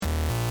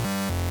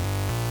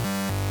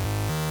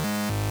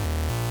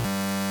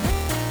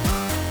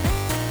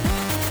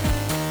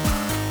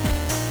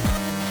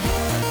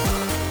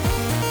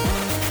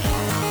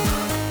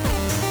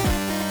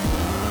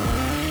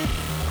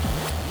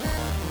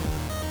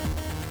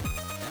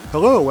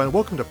Hello, and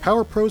welcome to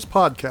Power Pros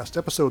Podcast,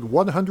 episode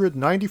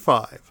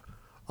 195.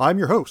 I'm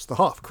your host, the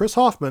Hoff, Chris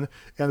Hoffman,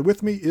 and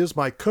with me is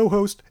my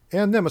co-host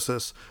and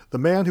nemesis, the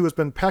man who has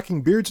been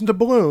packing beards into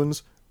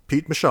balloons,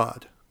 Pete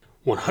Machad.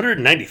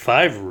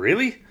 195,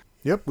 really?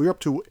 Yep, we're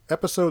up to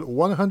episode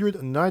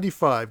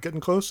 195, getting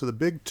close to the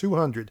big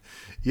 200.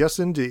 Yes,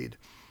 indeed.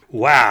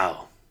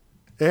 Wow.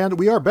 And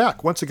we are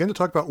back once again to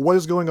talk about what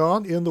is going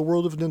on in the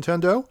world of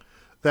Nintendo.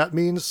 That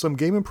means some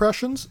game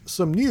impressions,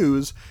 some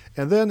news,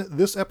 and then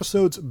this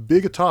episode's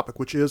big topic,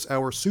 which is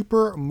our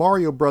Super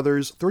Mario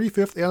Bros.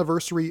 35th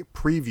anniversary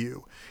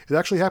preview. It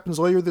actually happens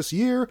later this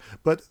year,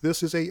 but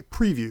this is a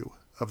preview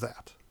of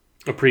that.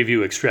 A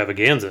preview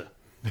extravaganza.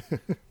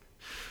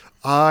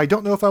 I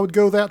don't know if I would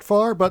go that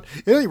far, but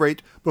at any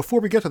rate, before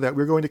we get to that,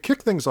 we're going to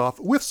kick things off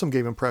with some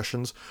game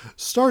impressions,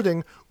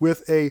 starting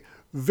with a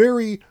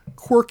very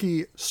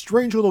quirky,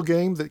 strange little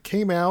game that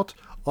came out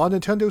on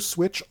Nintendo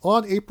Switch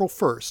on April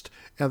 1st,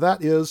 and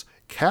that is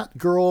Cat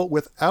Girl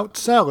Without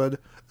Salad,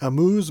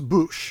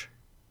 Amuse-Bouche.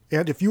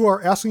 And if you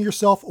are asking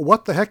yourself,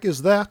 what the heck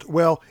is that?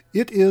 Well,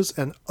 it is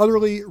an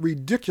utterly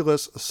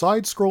ridiculous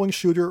side-scrolling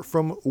shooter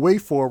from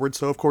WayForward.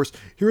 So, of course,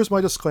 here's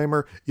my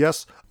disclaimer.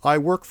 Yes, I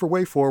work for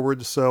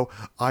WayForward, so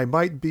I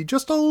might be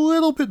just a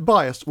little bit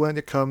biased when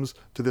it comes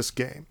to this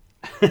game.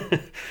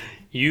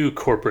 You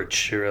corporate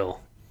shrill.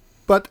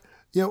 But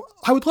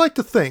I would like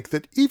to think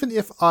that even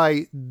if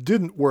I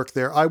didn't work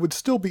there, I would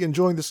still be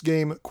enjoying this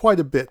game quite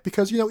a bit.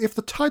 Because, if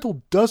the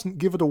title doesn't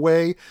give it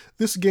away,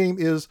 this game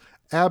is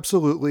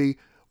absolutely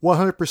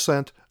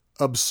 100%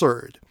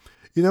 absurd.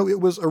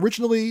 It was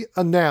originally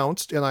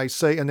announced, and I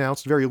say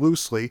announced very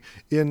loosely,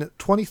 in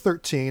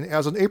 2013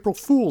 as an April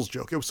Fool's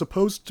joke. It was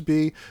supposed to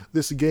be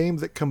this game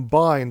that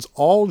combines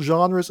all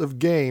genres of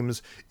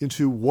games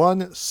into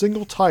one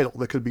single title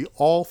that could be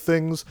all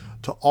things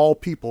to all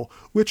people,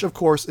 which of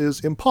course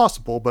is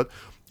impossible, but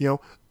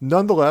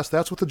nonetheless,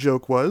 that's what the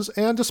joke was.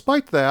 And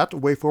despite that,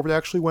 WayForward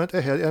actually went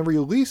ahead and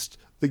released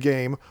the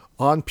game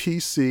on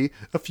PC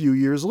a few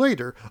years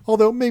later,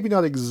 although maybe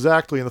not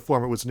exactly in the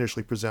form it was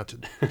initially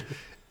presented.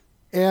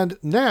 And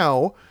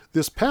now,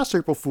 this past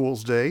April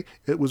Fool's Day,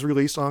 it was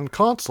released on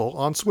console,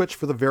 on Switch,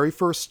 for the very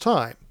first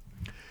time.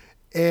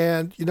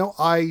 And,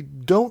 I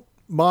don't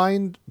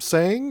mind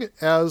saying,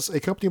 as a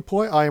company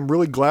employee, I am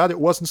really glad it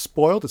wasn't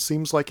spoiled. It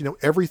seems like,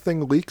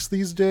 everything leaks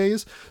these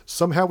days.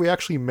 Somehow we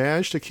actually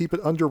managed to keep it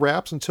under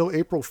wraps until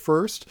April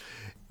 1st.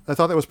 I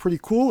thought that was pretty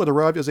cool. It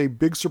arrived as a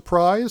big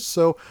surprise,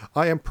 so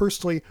I am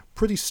personally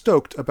pretty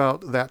stoked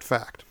about that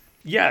fact.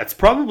 Yeah, it's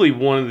probably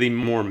one of the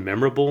more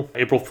memorable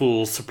April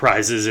Fool's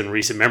surprises in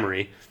recent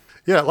memory.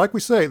 Yeah, like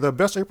we say, the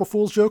best April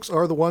Fool's jokes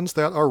are the ones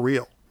that are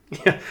real.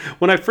 Yeah,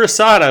 when I first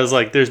saw it, I was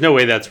like, there's no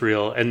way that's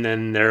real. And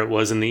then there it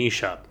was in the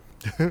eShop.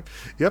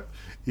 Yep.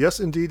 Yes,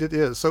 indeed it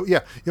is. So,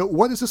 yeah,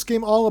 what is this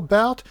game all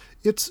about?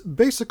 It's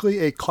basically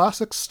a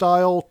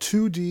classic-style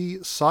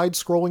 2D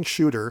side-scrolling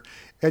shooter,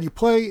 and you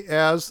play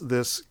as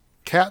this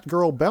cat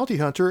girl bounty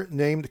hunter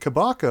named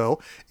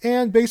Kabako,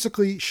 and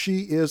basically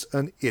she is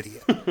an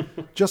idiot.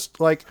 Just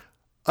like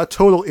a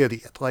total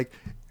idiot. Like,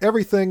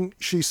 everything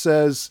she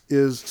says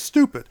is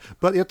stupid,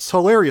 but it's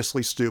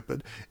hilariously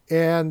stupid.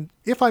 And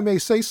if I may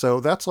say so,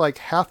 that's like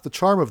half the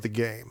charm of the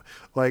game.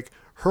 Like,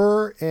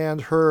 her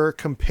and her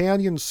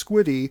companion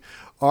Squiddy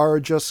are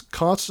just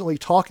constantly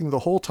talking the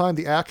whole time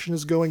the action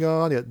is going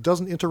on. It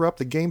doesn't interrupt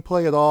the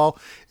gameplay at all.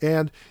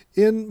 And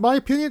in my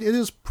opinion, it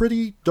is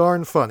pretty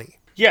darn funny.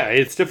 Yeah,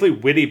 it's definitely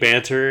witty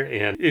banter,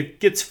 and it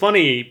gets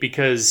funny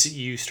because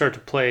you start to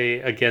play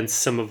against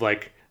some of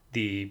like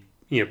the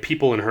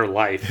people in her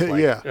life,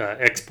 like yeah.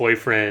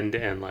 Ex-boyfriend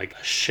and like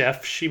a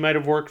chef she might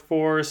have worked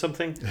for or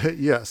something.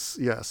 Yes.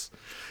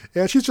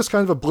 And she's just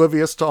kind of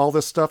oblivious to all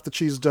this stuff that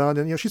she's done.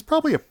 And, she's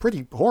probably a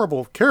pretty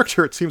horrible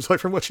character, it seems like,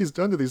 from what she's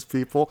done to these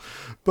people.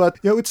 But,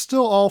 it's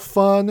still all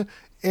fun.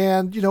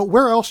 And,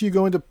 where else are you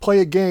going to play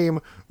a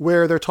game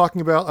where they're talking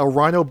about a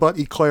rhino butt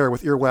eclair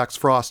with earwax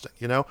frosting,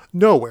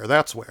 Nowhere,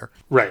 that's where.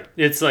 Right.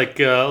 It's like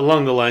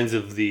along the lines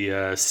of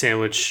the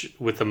sandwich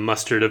with the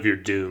mustard of your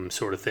doom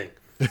sort of thing.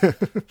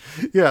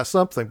 Yeah,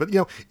 something. But,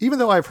 even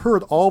though I've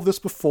heard all of this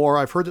before,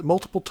 I've heard it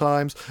multiple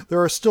times,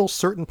 there are still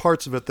certain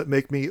parts of it that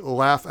make me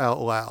laugh out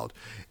loud.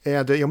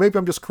 And, maybe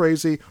I'm just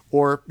crazy,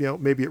 or,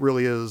 maybe it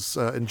really is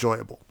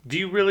enjoyable. Do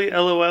you really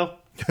LOL?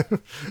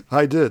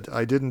 I did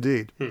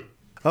indeed.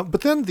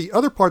 But then the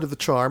other part of the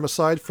charm,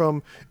 aside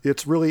from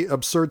its really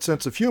absurd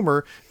sense of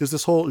humor, is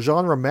this whole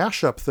genre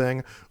mashup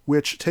thing,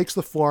 which takes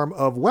the form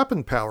of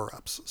weapon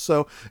power-ups.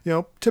 So,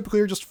 typically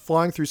you're just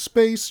flying through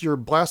space, you're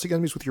blasting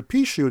enemies with your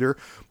pea shooter,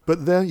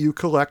 but then you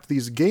collect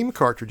these game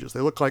cartridges.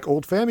 They look like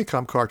old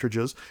Famicom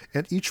cartridges,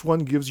 and each one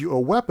gives you a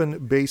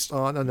weapon based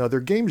on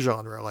another game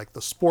genre, like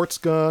the sports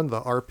gun,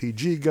 the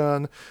RPG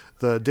gun,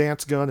 the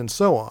dance gun, and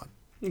so on.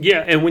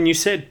 Yeah, and when you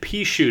said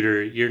pea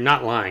shooter, you're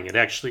not lying. It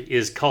actually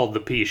is called the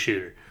pea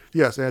shooter.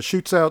 Yes, and it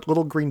shoots out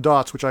little green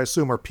dots, which I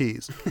assume are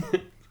peas.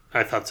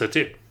 I thought so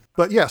too.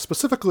 But yeah,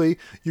 specifically,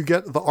 you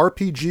get the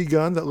RPG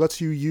gun that lets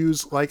you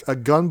use like a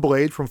gun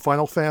blade from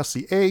Final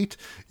Fantasy VIII.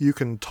 You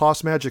can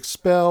toss magic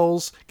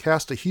spells,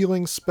 cast a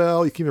healing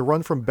spell. You can even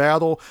run from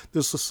battle.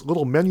 There's this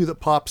little menu that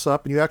pops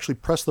up, and you actually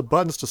press the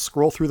buttons to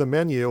scroll through the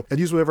menu and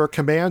use whatever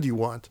command you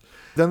want.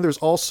 Then there's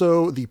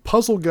also the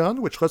puzzle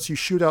gun, which lets you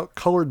shoot out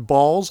colored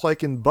balls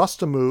like in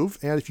Bust-A-Move,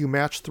 and if you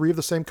match 3 of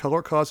the same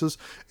color, it causes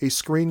a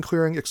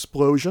screen-clearing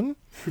explosion.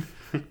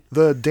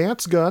 The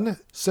dance gun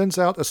sends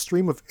out a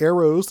stream of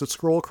arrows that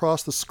scroll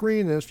across the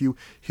screen, and if you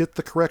hit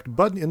the correct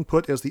button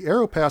input as the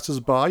arrow passes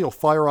by, you'll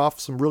fire off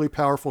some really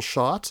powerful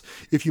shots.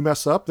 If you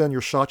mess up, then your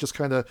shot just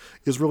kind of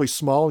is really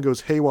small and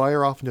goes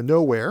haywire off into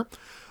nowhere.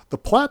 The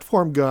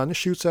platform gun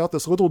shoots out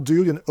this little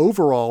dude in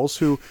overalls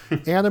who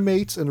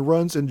animates and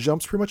runs and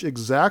jumps pretty much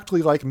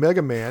exactly like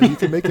Mega Man. You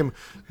can make him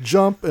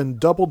jump and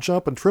double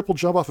jump and triple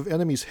jump off of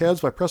enemies'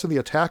 heads by pressing the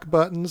attack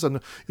buttons. And,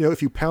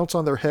 if you pounce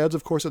on their heads,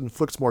 of course, it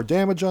inflicts more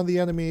damage on the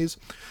enemies.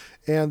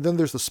 And then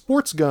there's the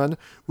sports gun,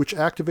 which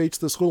activates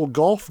this little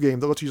golf game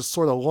that lets you just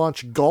sort of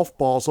launch golf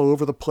balls all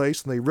over the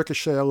place, and they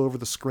ricochet all over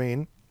the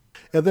screen.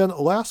 And then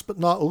last but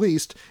not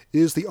least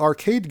is the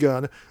arcade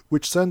gun,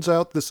 which sends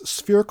out this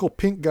spherical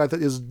pink guy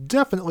that is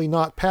definitely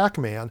not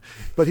Pac-Man,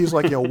 but he's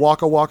like,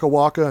 waka waka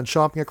waka and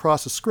chomping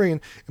across the screen.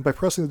 And by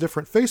pressing the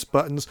different face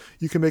buttons,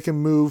 you can make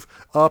him move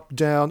up,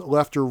 down,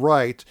 left, or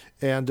right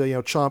and,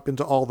 chomp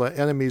into all the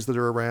enemies that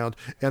are around.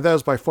 And that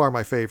is by far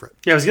my favorite.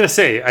 Yeah, I was going to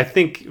say, I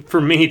think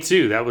for me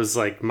too, that was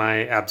like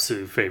my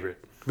absolute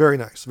favorite. Very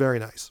nice, very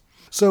nice.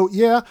 So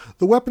yeah,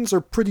 the weapons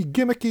are pretty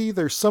gimmicky,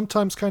 they're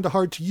sometimes kind of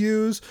hard to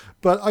use,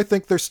 but I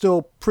think they're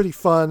still pretty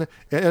fun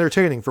and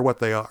entertaining for what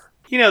they are.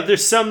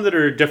 There's some that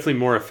are definitely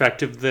more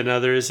effective than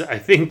others. I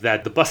think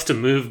that the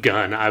Bust-A-Move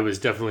gun, I was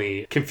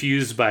definitely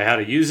confused by how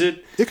to use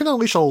it. It can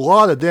unleash a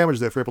lot of damage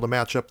there if you're able to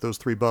match up those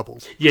 3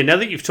 bubbles. Yeah, now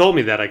that you've told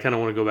me that, I kind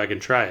of want to go back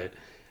and try it.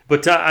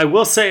 But I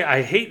will say,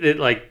 I hate that,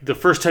 like, the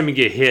first time you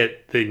get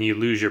hit, then you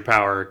lose your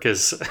power,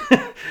 because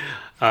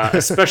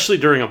especially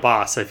during a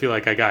boss, I feel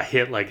like I got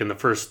hit, like, in the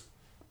first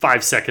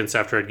 5 seconds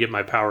after I'd get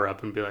my power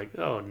up and be like,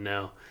 oh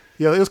no.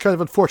 Yeah, it was kind of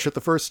unfortunate the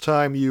first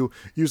time you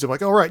use it,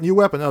 like, all right, new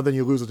weapon, then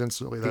you lose it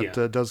instantly.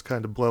 That does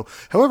kind of blow.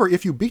 However,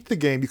 if you beat the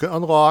game, you can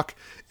unlock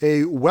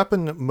a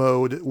weapon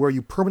mode where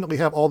you permanently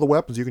have all the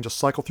weapons. You can just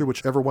cycle through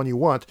whichever one you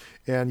want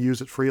and use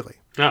it freely.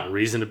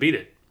 Reason to beat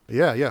it.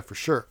 Yeah, for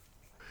sure.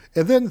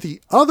 And then the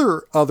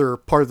other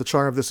part of the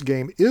charm of this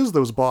game is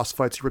those boss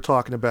fights you were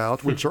talking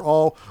about, which are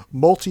all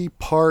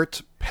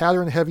multi-part,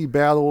 pattern-heavy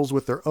battles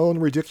with their own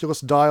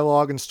ridiculous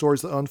dialogue and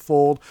stories that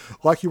unfold.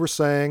 Like you were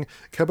saying,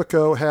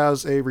 Kebiko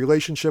has a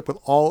relationship with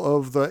all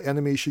of the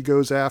enemies she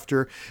goes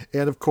after,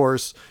 and of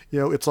course,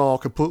 it's all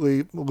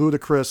completely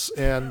ludicrous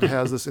and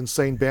has this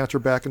insane banter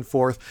back and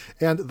forth.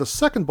 And the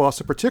second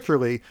boss,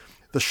 particularly,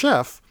 the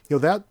chef,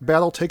 that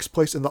battle takes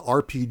place in the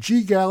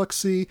RPG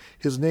galaxy.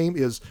 His name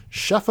is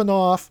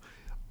Chefanoff.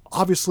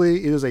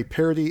 Obviously, it is a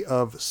parody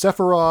of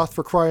Sephiroth,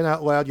 for crying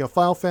out loud.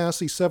 Final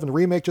Fantasy VII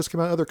Remake just came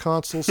out on other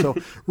consoles, so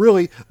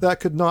really, that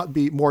could not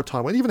be more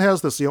timely. It even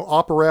has this,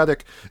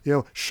 operatic,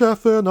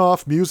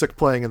 Chefanoff music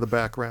playing in the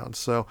background.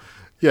 So,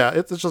 yeah,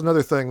 it's just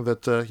another thing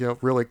that,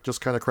 really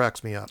just kind of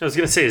cracks me up. I was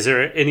going to say, is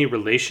there any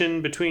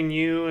relation between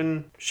you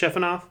and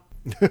Chefanoff?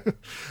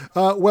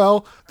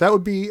 Well, that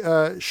would be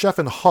Chef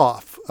and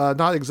Hoff.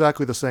 Not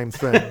exactly the same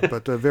thing,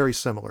 but very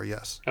similar,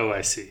 yes. Oh,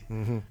 I see.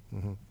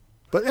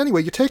 But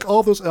anyway, you take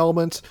all those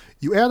elements,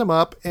 you add them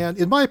up, and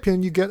in my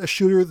opinion, you get a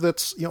shooter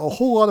that's a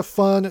whole lot of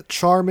fun,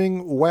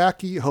 charming,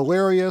 wacky,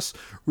 hilarious,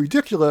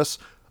 ridiculous.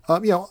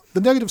 The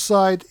negative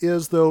side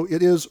is, though,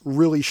 it is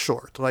really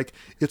short. Like,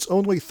 it's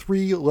only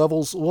 3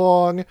 levels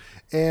long,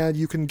 and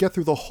you can get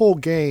through the whole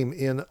game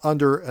in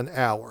under an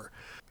hour.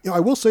 I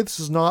will say this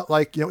is not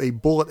like, a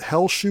bullet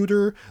hell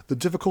shooter. The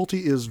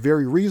difficulty is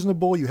very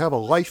reasonable. You have a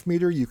life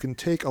meter. You can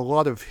take a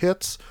lot of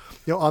hits.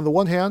 On the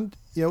one hand,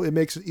 it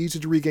makes it easy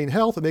to regain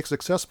health. It makes it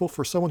accessible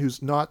for someone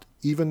who's not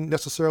even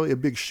necessarily a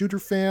big shooter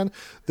fan.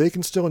 They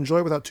can still enjoy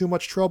it without too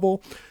much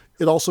trouble.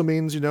 It also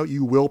means,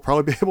 you will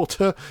probably be able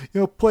to,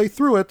 play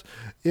through it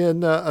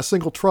in a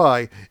single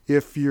try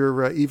if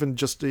you're even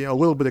just a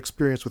little bit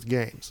experienced with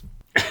games.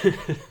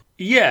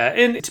 Yeah,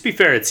 and to be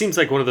fair, it seems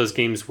like one of those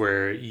games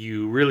where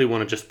you really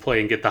want to just play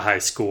and get the high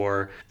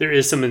score. There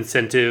is some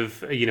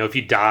incentive. If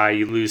you die,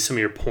 you lose some of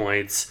your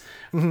points.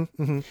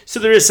 So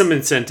there is some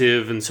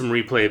incentive and some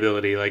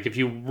replayability. Like, if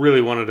you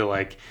really wanted to,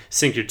 like,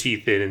 sink your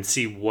teeth in and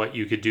see what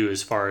you could do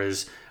as far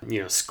as,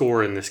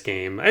 score in this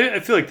game, I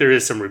feel like there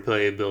is some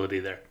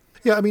replayability there.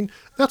 Yeah,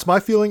 that's my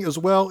feeling as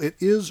well. It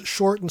is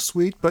short and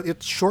sweet, but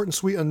it's short and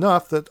sweet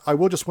enough that I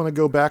will just want to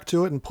go back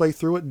to it and play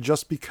through it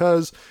just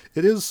because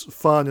it is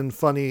fun and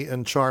funny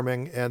and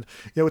charming. And,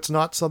 it's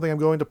not something I'm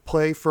going to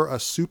play for a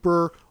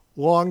super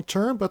long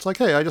term, but it's like,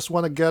 hey, I just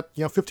want to get,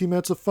 15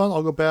 minutes of fun.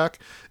 I'll go back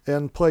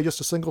and play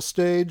just a single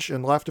stage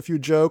and laugh at a few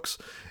jokes.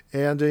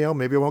 And,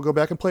 maybe I won't go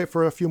back and play it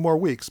for a few more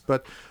weeks.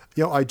 But,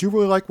 I do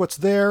really like what's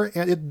there.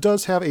 And it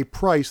does have a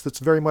price that's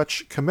very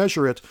much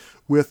commensurate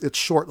with its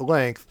short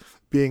length,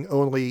 being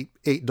only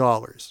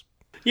 $8.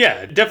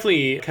 Yeah, it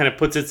definitely kind of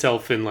puts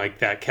itself in like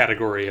that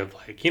category of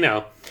like,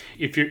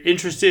 if you're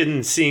interested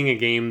in seeing a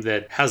game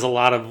that has a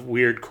lot of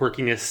weird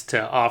quirkiness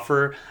to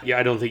offer, yeah,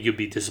 I don't think you'll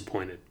be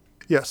disappointed.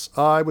 Yes,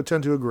 I would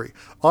tend to agree.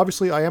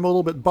 Obviously, I am a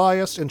little bit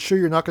biased, and sure,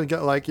 you're not going to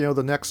get like,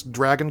 the next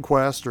Dragon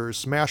Quest or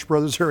Smash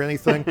Brothers or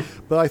anything,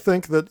 but I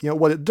think that,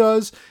 what it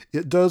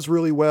does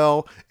really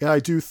well, and I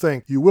do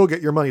think you will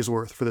get your money's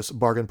worth for this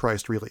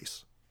bargain-priced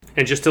release.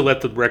 And just to let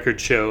the record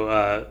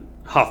show,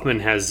 Hoffman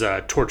has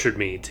tortured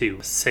me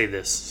to say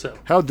this. So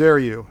How dare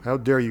you? How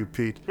dare you,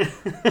 Pete?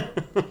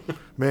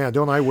 Man,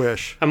 don't I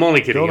wish. I'm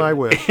only kidding. Don't I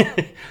wish.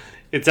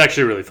 It's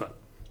actually really fun.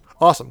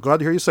 Awesome. Glad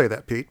to hear you say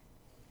that, Pete.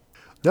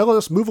 Now let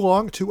us move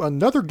along to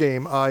another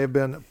game I have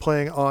been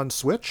playing on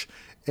Switch,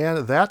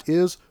 and that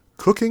is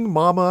Cooking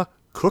Mama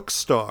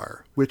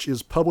Cookstar, which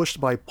is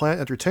published by Planet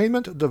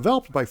Entertainment,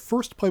 developed by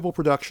First Playable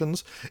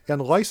Productions, and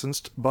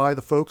licensed by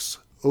the folks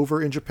over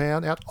in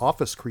Japan at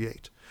Office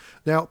Create.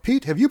 Now,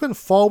 Pete, have you been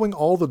following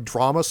all the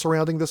drama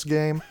surrounding this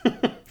game?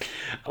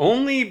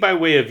 Only by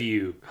way of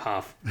you,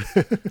 Hoff.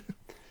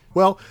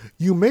 Well,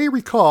 you may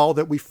recall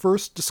that we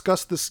first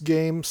discussed this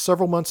game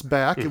several months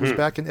back. It was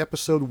back in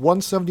episode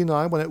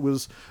 179 when it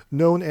was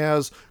known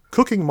as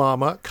Cooking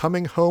Mama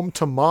Coming Home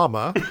to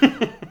Mama.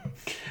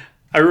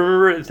 I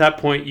remember at that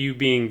point you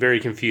being very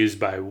confused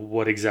by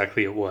what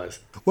exactly it was.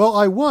 Well,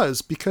 I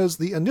was, because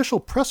the initial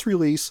press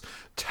release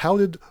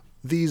touted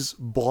these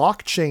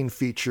blockchain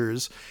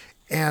features,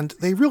 and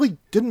they really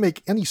didn't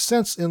make any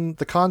sense in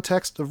the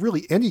context of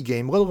really any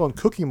game, let alone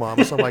Cooking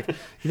Mama. So I'm like,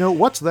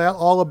 what's that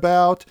all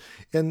about?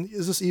 And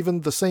is this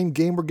even the same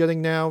game we're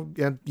getting now?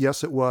 And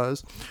yes, it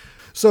was.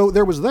 So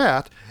there was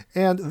that.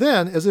 And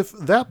then, as if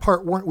that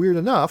part weren't weird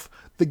enough,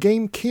 the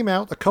game came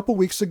out a couple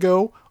weeks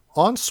ago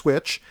on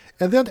Switch,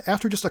 and then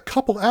after just a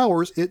couple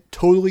hours, it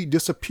totally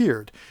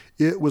disappeared.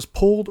 It was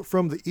pulled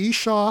from the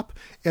eShop,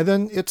 and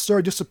then it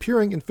started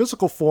disappearing in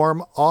physical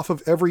form off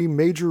of every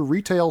major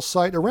retail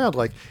site around.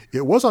 Like,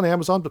 it was on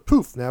Amazon, but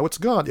poof, now it's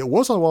gone. It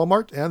was on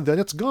Walmart, and then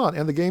it's gone.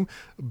 And the game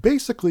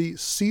basically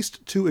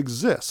ceased to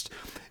exist.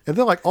 And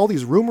then, all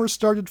these rumors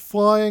started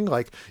flying,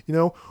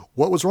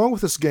 what was wrong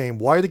with this game?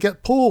 Why did it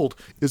get pulled?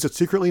 Is it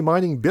secretly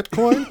mining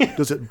Bitcoin?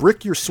 Does it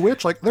brick your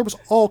Switch? There was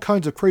all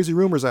kinds of crazy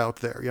rumors out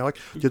there.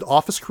 Did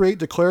Office Create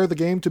declare the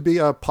game to be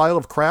a pile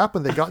of crap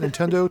and they got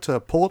Nintendo to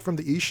pull it from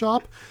the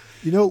eShop?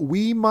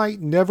 We might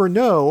never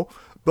know,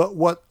 but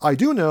what I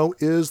do know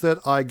is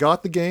that I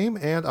got the game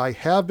and I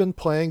have been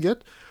playing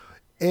it,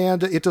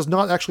 and it does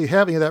not actually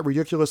have any of that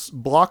ridiculous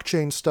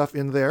blockchain stuff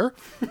in there.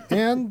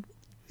 And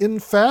in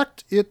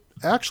fact, it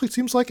actually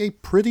seems like a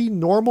pretty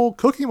normal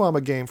Cooking Mama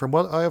game from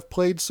what I have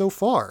played so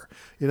far.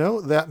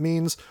 That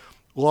means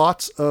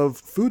lots of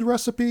food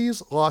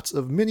recipes, lots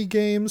of mini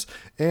games,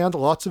 and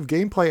lots of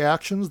gameplay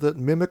actions that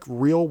mimic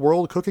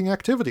real-world cooking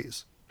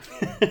activities.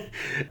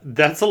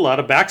 That's a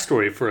lot of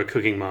backstory for a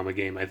Cooking Mama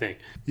game, I think.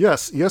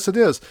 Yes, it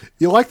is.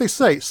 Like they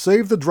say,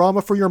 save the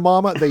drama for your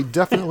mama. They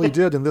definitely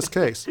did in this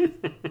case.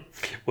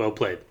 Well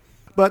played.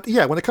 But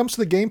yeah, when it comes to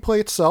the gameplay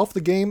itself,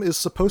 the game is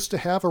supposed to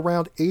have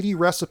around 80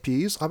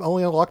 recipes. I've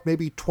only unlocked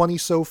maybe 20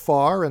 so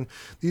far, and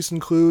these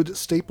include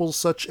staples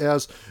such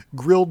as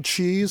grilled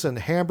cheese and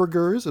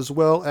hamburgers, as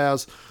well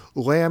as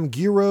lamb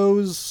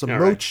gyros, some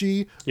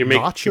mochi,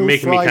 nacho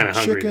fried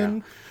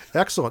chicken.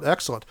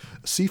 Excellent.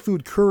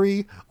 Seafood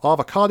curry,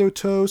 avocado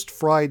toast,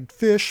 fried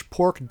fish,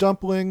 pork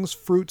dumplings,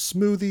 fruit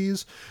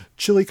smoothies,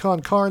 chili con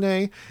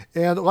carne,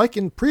 and like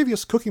in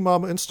previous Cooking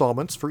Mama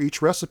installments, for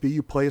each recipe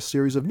you play a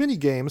series of mini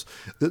games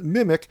that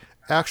mimic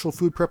actual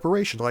food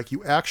preparation.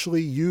 You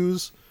actually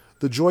use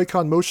the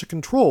Joy-Con motion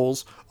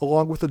controls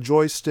along with the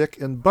joystick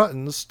and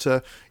buttons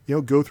to,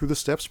 go through the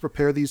steps to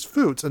prepare these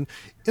foods. And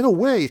in a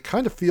way, it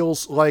kind of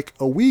feels like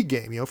a Wii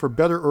game, for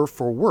better or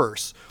for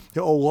worse.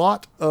 A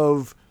lot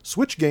of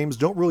Switch games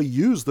don't really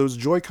use those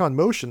Joy-Con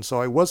motions,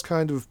 so I was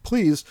kind of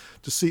pleased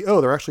to see,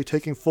 they're actually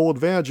taking full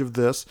advantage of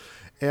this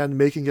and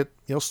making it,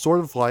 sort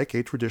of like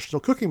a traditional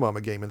Cooking Mama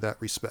game in that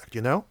respect,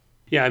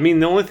 Yeah, I mean,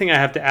 the only thing I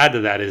have to add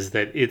to that is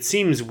that it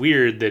seems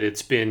weird that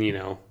it's been,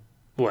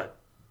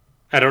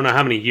 I don't know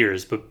how many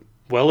years, but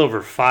well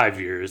over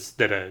 5 years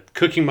that a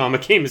Cooking Mama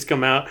game has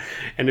come out,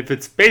 and if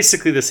it's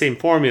basically the same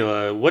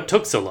formula, what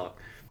took so long?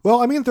 Well,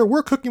 I mean, there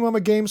were Cooking Mama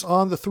games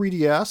on the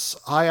 3DS.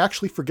 I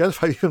actually forget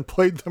if I even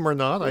played them or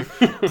not. I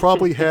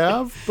probably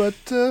have, but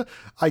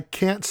I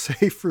can't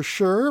say for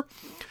sure.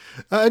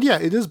 And yeah,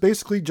 it is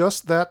basically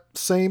just that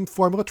same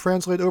formula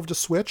translated over to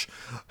Switch.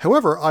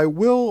 However, I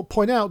will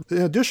point out,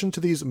 in addition to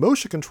these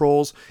motion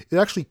controls, it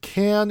actually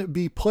can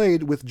be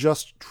played with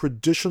just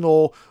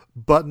traditional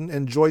button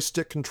and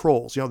joystick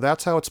controls.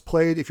 That's how it's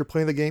played if you're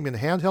playing the game in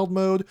handheld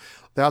mode.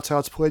 That's how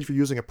it's played if you're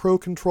using a Pro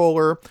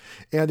controller.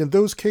 And in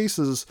those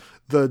cases,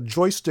 the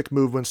joystick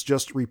movements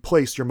just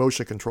replace your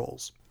motion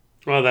controls.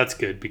 Well, that's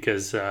good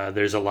because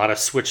there's a lot of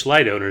Switch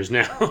Lite owners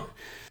now.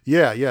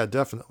 Yeah,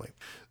 definitely.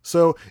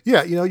 So,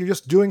 yeah, you're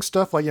just doing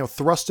stuff like,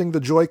 thrusting the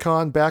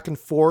Joy-Con back and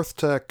forth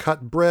to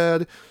cut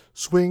bread,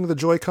 swinging the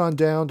Joy-Con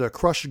down to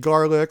crush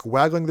garlic,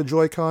 waggling the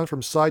Joy-Con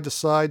from side to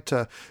side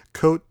to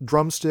coat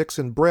drumsticks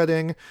in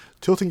breading,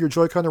 tilting your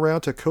Joy-Con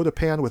around to coat a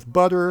pan with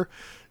butter,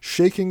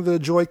 shaking the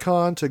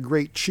Joy-Con to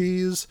grate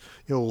cheese,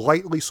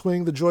 lightly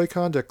swinging the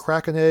Joy-Con to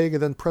crack an egg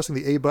and then pressing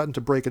the A button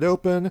to break it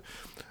open,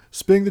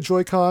 spinning the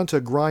Joy-Con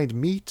to grind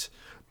meat,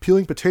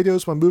 peeling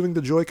potatoes while moving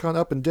the Joy-Con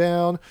up and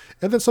down,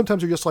 and then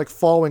sometimes you're just like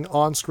following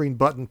on-screen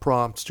button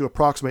prompts to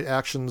approximate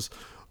actions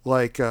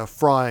like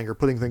frying or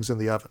putting things in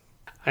the oven.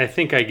 I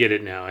think I get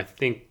it now. I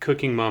think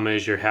Cooking Mama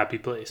is your happy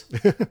place.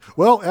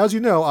 Well, as you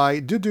know, I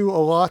did do a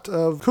lot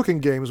of cooking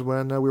games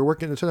when we were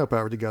working at Nintendo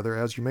Power together,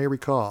 as you may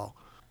recall.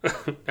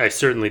 I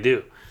certainly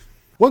do.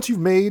 Once you've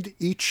made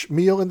each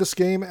meal in this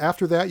game,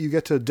 after that you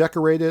get to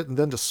decorate it and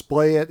then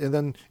display it and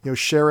then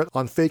share it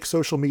on fake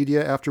social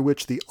media, after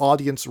which the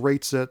audience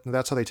rates it, and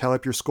that's how they tally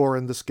up your score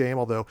in this game,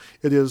 although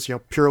it is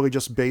purely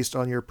just based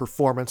on your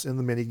performance in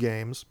the mini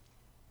games.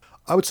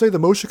 I would say the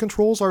motion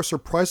controls are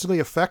surprisingly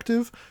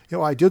effective.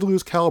 I did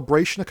lose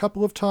calibration a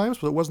couple of times,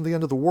 but it wasn't the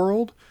end of the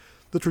world.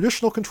 The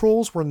traditional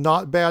controls were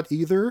not bad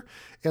either,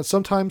 and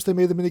sometimes they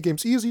made the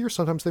minigames easier,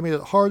 sometimes they made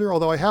it harder,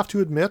 although I have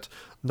to admit,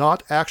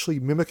 not actually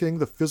mimicking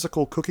the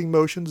physical cooking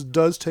motions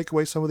does take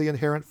away some of the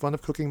inherent fun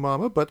of Cooking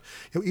Mama, but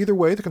either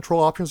way, the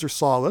control options are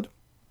solid.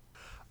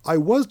 I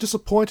was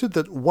disappointed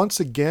that once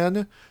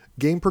again,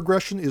 game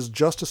progression is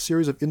just a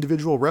series of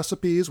individual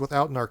recipes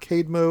without an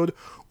arcade mode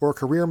or a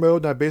career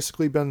mode, and I've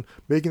basically been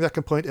making that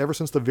complaint ever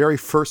since the very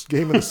first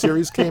game of the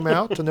series came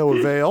out, to no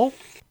avail.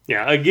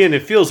 Yeah, again,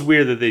 it feels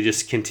weird that they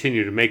just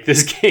continue to make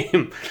this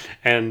game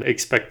and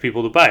expect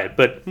people to buy it,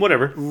 but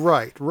whatever.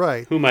 Right.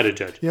 Who am I to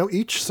judge?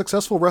 Each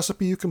successful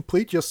recipe you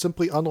complete just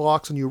simply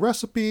unlocks a new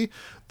recipe.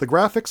 The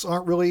graphics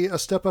aren't really a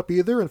step up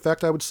either. In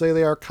fact, I would say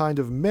they are kind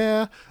of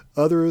meh.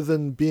 Other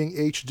than being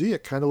HD,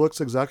 it kind of looks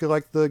exactly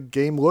like the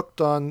game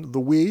looked on the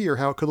Wii or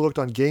how it could have looked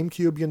on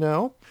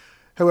GameCube,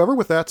 However,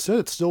 with that said,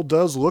 it still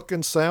does look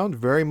and sound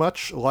very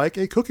much like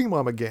a Cooking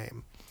Mama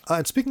game.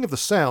 And speaking of the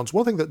sounds,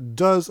 one thing that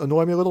does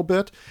annoy me a little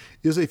bit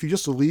is if you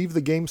just leave the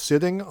game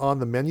sitting on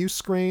the menu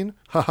screen,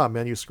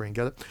 menu screen,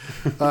 get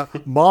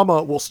it?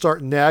 Mama will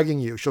start nagging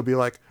you. She'll be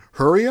like,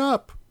 hurry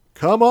up,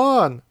 come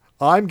on,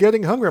 I'm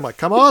getting hungry. I'm like,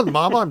 come on,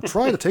 Mama, I'm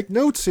trying to take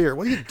notes here.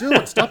 What are you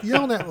doing? Stop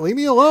yelling at me. Leave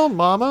me alone,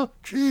 Mama.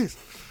 Jeez.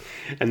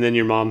 And then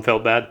your mom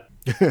felt bad?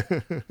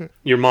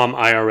 Your mom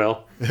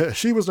IRL?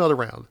 She was not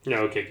around. No,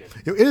 okay,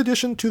 good. In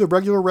addition to the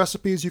regular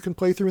recipes you can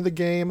play through in the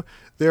game,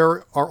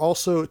 there are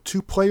also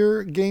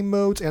 2-player game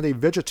modes and a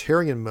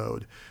vegetarian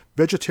mode.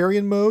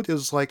 Vegetarian mode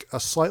is like a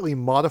slightly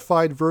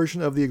modified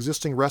version of the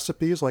existing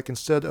recipes, like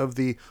instead of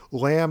the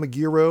lamb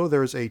gyro,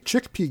 there's a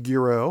chickpea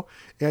gyro,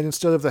 and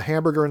instead of the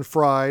hamburger and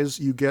fries,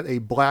 you get a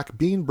black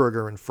bean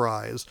burger and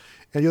fries.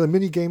 And the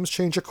mini games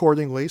change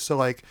accordingly, so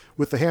like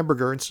with the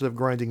hamburger, instead of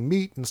grinding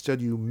meat,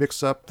 instead you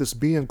mix up this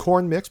bean and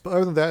corn mix, but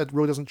other than that, it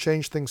really doesn't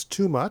change things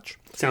too much.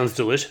 Sounds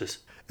delicious.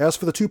 As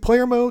for the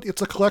 2-player mode,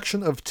 it's a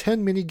collection of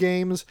 10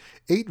 mini-games,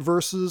 8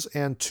 versus,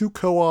 and 2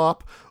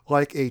 co-op,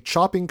 like a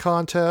chopping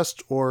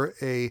contest or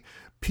a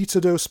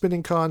pizza dough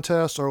spinning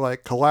contest or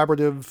like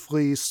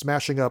collaboratively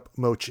smashing up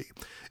mochi.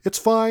 It's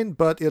fine,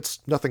 but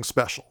it's nothing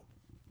special.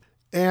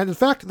 And in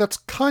fact, that's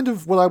kind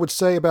of what I would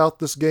say about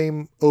this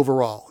game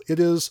overall. It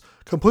is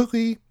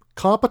completely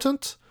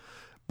competent,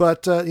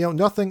 but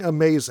nothing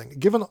amazing.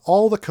 Given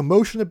all the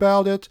commotion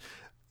about it,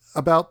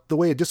 about the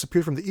way it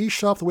disappeared from the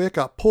eShop, the way it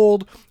got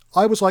pulled,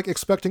 I was like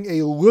expecting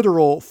a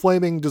literal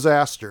flaming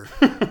disaster.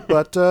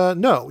 But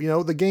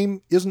no, the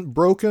game isn't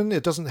broken.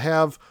 It doesn't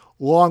have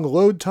long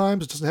load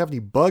times. It doesn't have any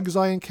bugs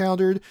I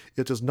encountered.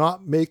 It does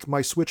not make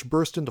my Switch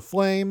burst into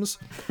flames.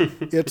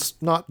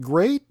 It's not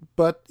great,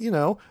 but,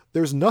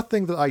 there's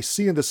nothing that I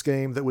see in this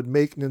game that would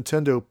make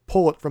Nintendo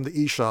pull it from the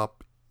eShop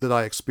that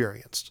I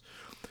experienced.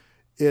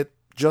 It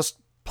just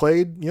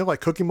played, like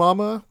Cooking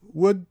Mama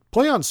would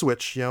play on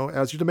Switch,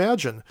 as you'd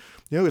imagine.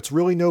 It's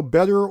really no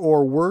better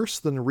or worse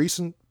than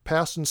recent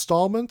past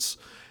installments.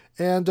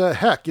 And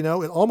heck, it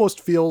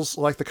almost feels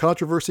like the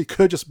controversy could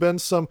have just been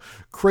some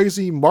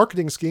crazy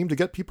marketing scheme to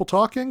get people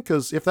talking,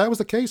 because if that was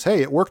the case,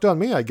 hey, it worked on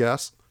me, I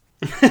guess.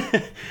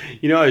 I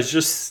was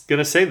just going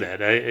to say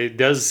that. It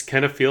does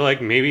kind of feel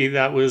like maybe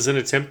that was an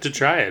attempt to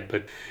try it,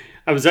 but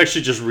I was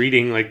actually just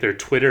reading like their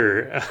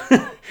Twitter,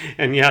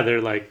 and yeah,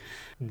 they're like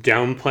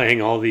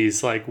downplaying all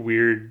these like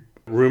weird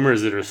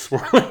rumors that are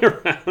swirling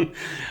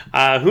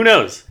around. Who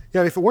knows?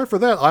 Yeah, if it weren't for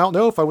that, I don't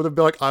know if I would have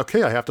been like,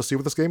 okay, I have to see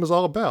what this game is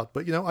all about.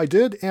 But, I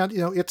did, and,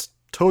 it's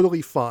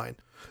totally fine.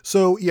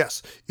 So,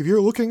 yes, if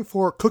you're looking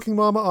for Cooking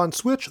Mama on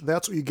Switch,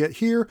 that's what you get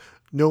here.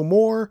 No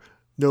more,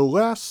 no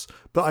less.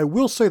 But I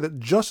will say that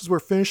just as we're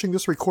finishing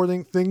this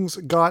recording, things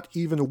got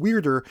even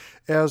weirder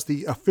as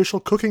the official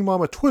Cooking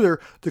Mama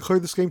Twitter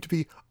declared this game to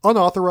be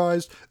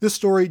unauthorized. This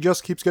story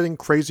just keeps getting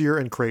crazier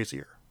and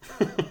crazier.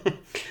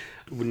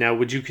 Now,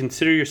 would you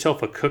consider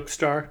yourself a cook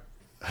star?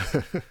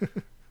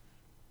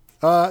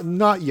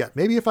 Not yet.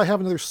 Maybe if I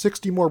have another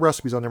 60 more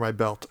recipes under my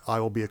belt,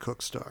 I will be a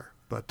cook star.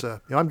 But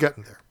I'm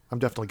getting there. I'm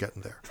definitely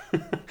getting there.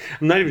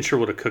 I'm not even sure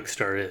what a cook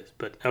star is,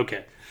 but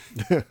okay.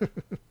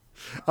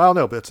 I don't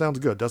know, but it sounds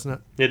good, doesn't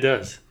it? It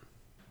does.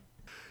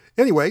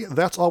 Anyway,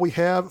 that's all we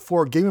have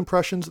for Game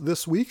Impressions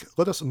this week.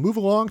 Let us move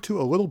along to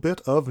a little bit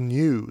of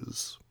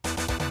news.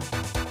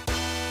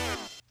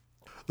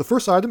 The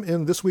first item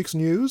in this week's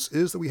news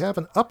is that we have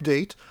an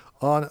update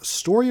on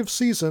Story of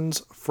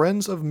Seasons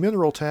Friends of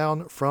Mineral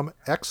Town from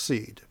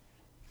Xseed.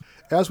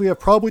 As we have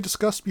probably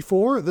discussed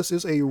before, this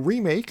is a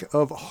remake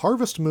of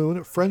Harvest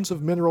Moon Friends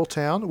of Mineral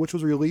Town, which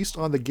was released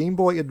on the Game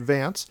Boy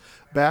Advance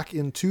back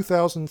in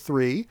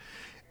 2003.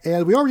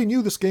 And we already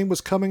knew this game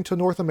was coming to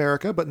North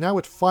America, but now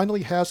it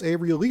finally has a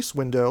release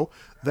window,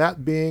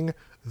 that being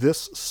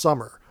this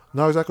summer.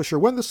 Not exactly sure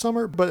when this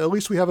summer, but at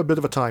least we have a bit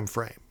of a time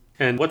frame.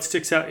 And what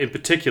sticks out in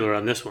particular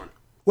on this one?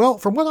 Well,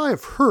 from what I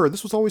have heard,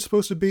 this was always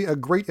supposed to be a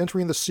great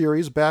entry in the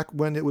series back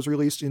when it was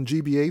released in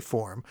GBA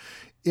form.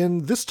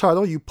 In this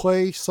title, you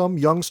play some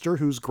youngster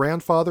whose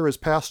grandfather has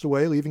passed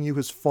away, leaving you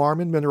his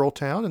farm in Mineral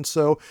Town, and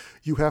so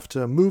you have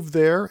to move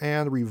there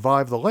and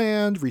revive the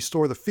land,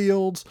 restore the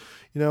fields,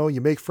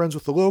 you make friends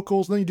with the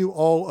locals, and then you do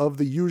all of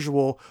the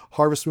usual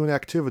Harvest Moon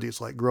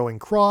activities like growing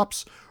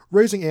crops,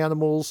 raising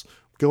animals,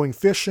 going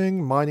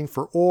fishing, mining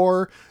for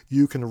ore.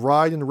 You can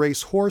ride and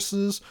race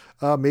horses,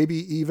 maybe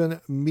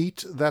even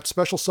meet that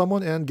special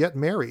someone and get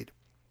married.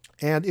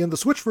 And in the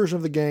Switch version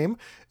of the game,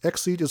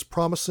 Xseed is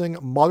promising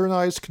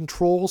modernized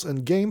controls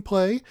and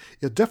gameplay.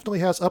 It definitely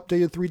has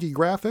updated 3D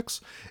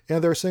graphics,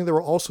 and they're saying there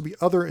will also be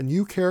other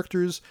new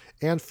characters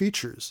and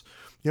features.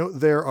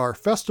 There are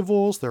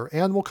festivals, there are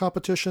animal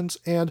competitions,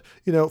 and,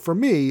 for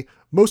me,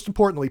 most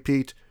importantly,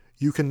 Pete,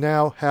 you can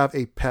now have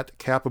a pet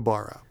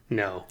capybara.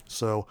 No.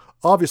 So,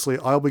 obviously,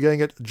 I'll be getting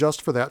it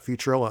just for that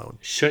feature alone.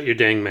 Shut your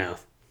dang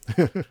mouth.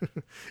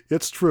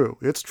 It's true,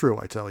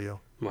 I tell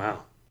you.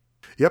 Wow.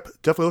 Yep,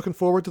 definitely looking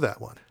forward to that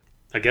one.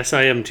 I guess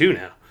I am too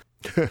now.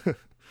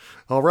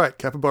 All right,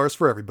 capybaras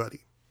for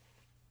everybody.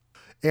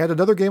 And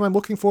another game I'm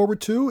looking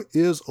forward to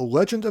is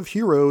Legend of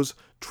Heroes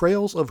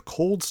Trails of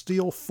Cold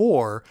Steel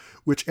 4,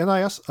 which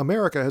NIS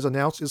America has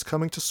announced is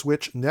coming to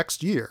Switch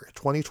next year,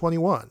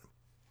 2021.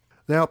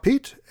 Now,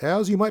 Pete,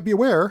 as you might be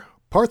aware,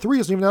 Part 3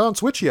 isn't even out on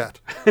Switch yet.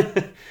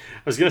 I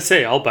was going to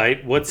say, I'll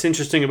bite. What's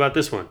interesting about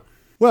this one?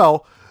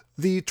 Well,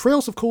 the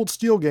Trails of Cold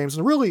Steel games,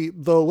 and really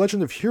the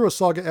Legend of Heroes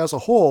saga as a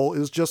whole,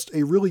 is just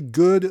a really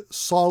good,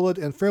 solid,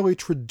 and fairly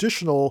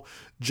traditional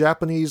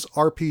Japanese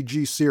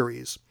RPG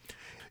series.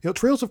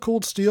 Trails of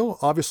Cold Steel,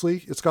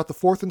 obviously, it's got the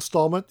fourth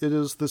installment. It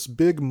is this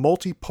big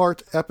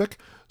multi-part epic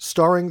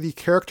starring the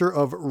character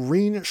of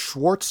Rean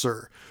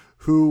Schwarzer,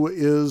 who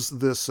is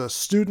this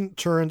student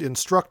turned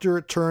instructor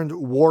turned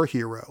war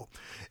hero.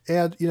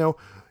 And,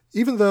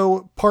 even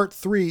though Part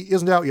 3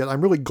 isn't out yet,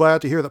 I'm really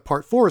glad to hear that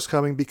Part 4 is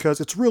coming,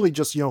 because it's really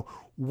just,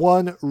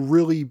 one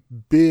really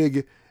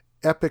big,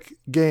 epic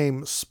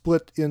game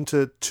split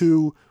into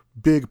two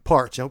big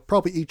parts.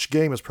 Probably each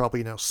game is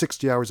probably,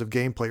 60 hours of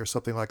gameplay or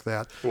something like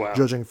that, wow,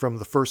 judging from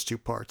the first two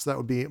parts. That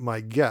would be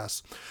my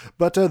guess.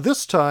 But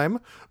this time,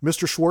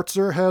 Mr.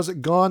 Schwarzer has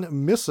gone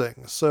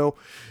missing. So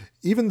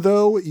even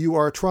though you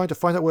are trying to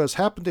find out what has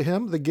happened to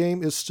him, the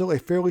game is still a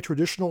fairly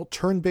traditional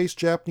turn-based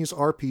Japanese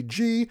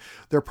RPG.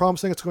 They're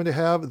promising it's going to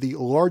have the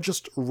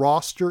largest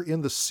roster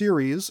in the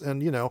series,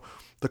 and,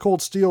 the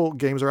Cold Steel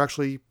games are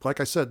actually, like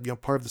I said,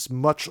 part of this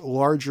much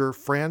larger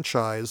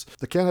franchise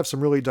that can have some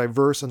really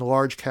diverse and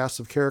large casts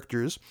of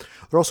characters.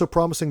 They're also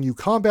promising new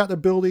combat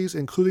abilities,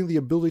 including the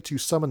ability to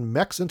summon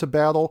mechs into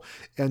battle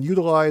and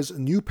utilize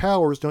new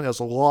powers known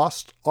as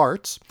Lost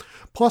Arts.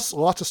 Plus,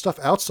 lots of stuff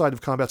outside of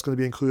combat is going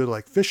to be included,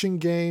 like fishing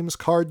games,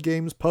 card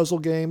games, puzzle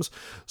games,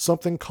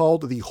 something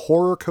called the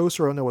Horror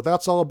Coaster. I don't know what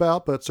that's all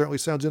about, but it certainly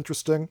sounds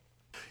interesting.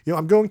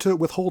 I'm going to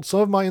withhold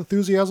some of my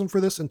enthusiasm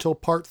for this until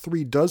Part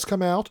 3 does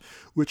come out,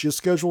 which is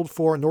scheduled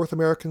for North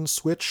American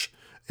Switch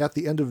at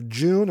the end of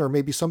June or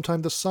maybe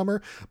sometime this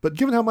summer. But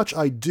given how much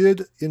I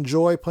did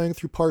enjoy playing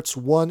through Parts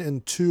 1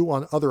 and 2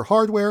 on other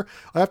hardware,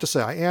 I have to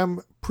say I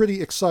am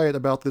pretty excited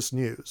about this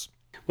news.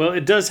 Well,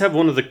 it does have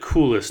one of the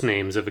coolest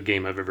names of a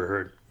game I've ever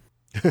heard.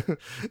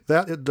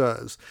 That it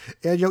does.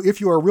 And, if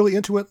you are really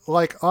into it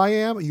like I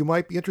am, you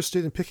might be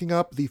interested in picking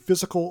up the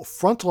physical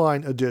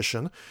Frontline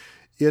edition.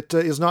 It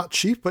is not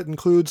cheap, but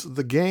includes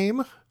the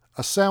game,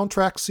 a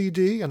soundtrack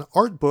CD, an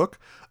art book,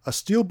 a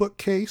steelbook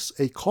case,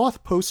 a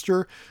cloth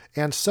poster,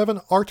 and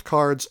 7 art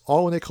cards,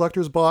 all in a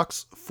collector's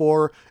box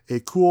for a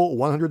cool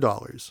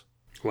 $100.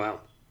 Wow.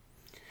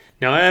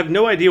 Now, I have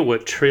no idea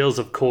what Trails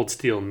of Cold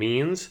Steel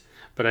means,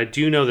 but I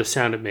do know the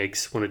sound it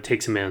makes when it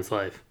takes a man's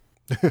life.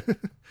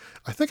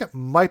 I think it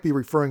might be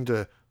referring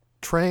to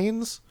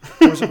trains,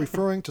 or is it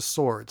referring to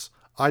swords?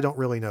 I don't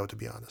really know, to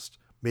be honest.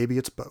 Maybe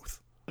it's both.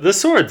 The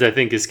swords, I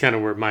think, is kind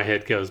of where my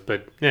head goes,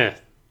 but yeah,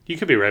 you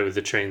could be right with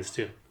the trains,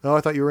 too. Oh,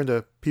 I thought you were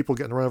into people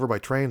getting run over by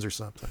trains or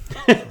something.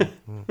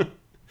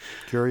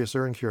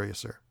 Curiouser and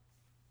curiouser.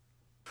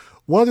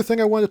 One other thing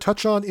I wanted to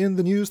touch on in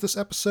the news this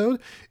episode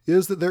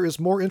is that there is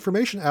more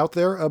information out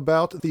there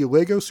about the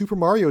LEGO Super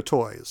Mario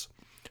toys.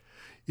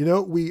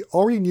 We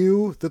already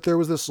knew that there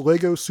was this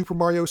Lego Super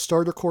Mario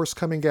Starter Course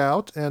coming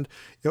out, and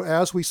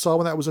as we saw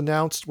when that was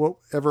announced,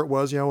 whatever it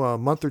was, a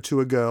month or two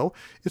ago,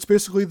 it's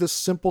basically this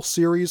simple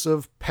series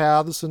of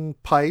paths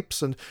and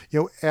pipes, and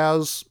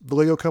as the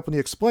Lego company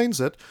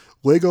explains it,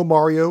 Lego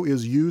Mario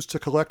is used to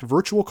collect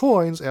virtual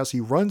coins as he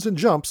runs and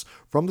jumps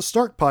from the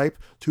start pipe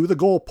to the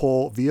goal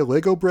pole via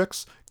Lego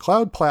bricks,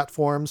 cloud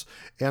platforms,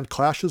 and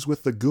clashes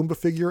with the Goomba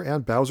figure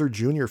and Bowser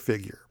Jr.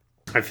 figure.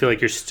 I feel like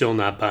you're still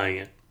not buying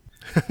it.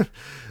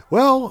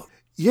 Well,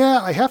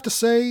 yeah, I have to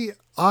say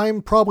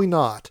I'm probably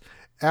not.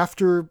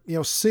 After,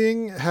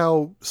 seeing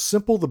how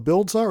simple the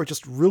builds are, it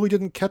just really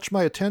didn't catch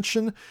my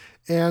attention,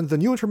 and the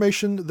new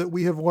information that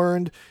we have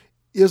learned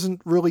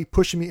isn't really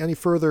pushing me any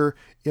further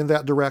in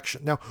that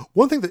direction. Now,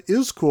 one thing that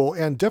is cool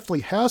and definitely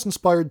has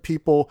inspired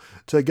people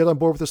to get on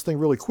board with this thing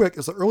really quick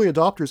is the early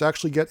adopters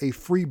actually get a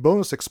free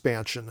bonus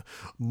expansion,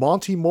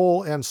 Monty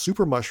Mole and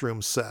Super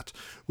Mushroom set,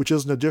 which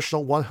is an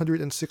additional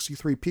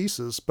 163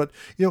 pieces. But,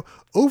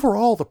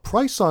 overall, the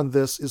price on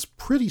this is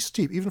pretty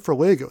steep, even for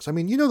Legos. I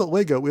mean, that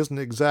Lego isn't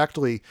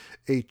exactly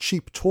a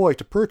cheap toy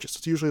to purchase.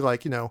 It's usually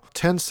like,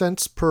 10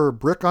 cents per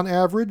brick on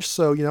average.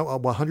 So, a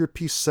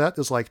 100-piece set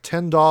is like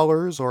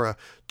 $10, or a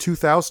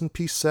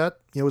 2,000-piece set,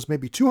 is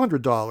maybe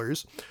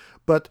 $200.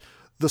 But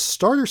the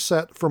starter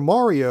set for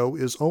Mario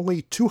is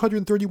only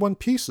 231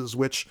 pieces,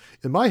 which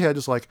in my head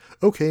is like,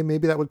 okay,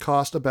 maybe that would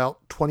cost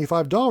about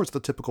 $25 at the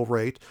typical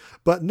rate.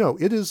 But no,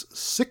 it is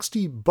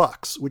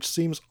 $60, which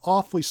seems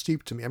awfully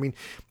steep to me. I mean,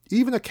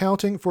 even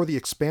accounting for the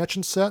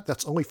expansion set,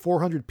 that's only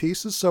 400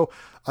 pieces. So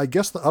I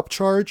guess the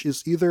upcharge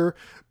is either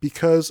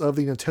because of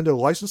the Nintendo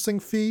licensing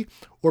fee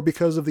or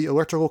because of the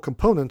electrical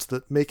components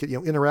that make it,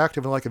 interactive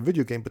and like a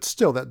video game. But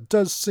still, that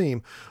does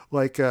seem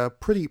like a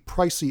pretty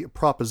pricey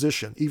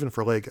proposition, even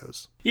for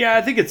Legos. Yeah,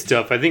 I think it's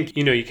tough. I think,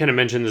 you kind of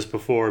mentioned this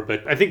before,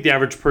 but I think the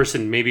average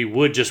person maybe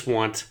would just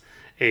want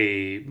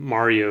a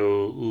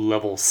Mario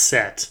level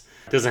set.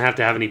 It doesn't have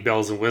to have any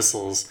bells and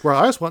whistles. Well,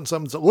 I just want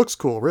something that looks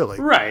cool, really.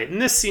 Right,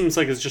 and this seems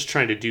like it's just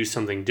trying to do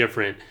something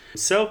different.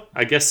 So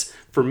I guess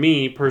for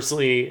me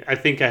personally, I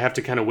think I have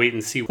to kind of wait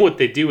and see what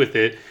they do with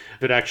it.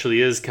 If it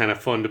actually is kind of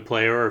fun to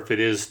play or if it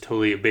is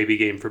totally a baby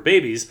game for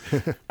babies.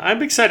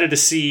 I'm excited to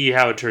see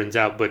how it turns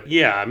out. But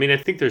yeah, I mean, I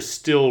think there's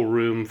still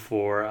room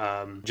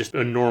for just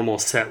a normal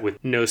set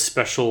with no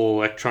special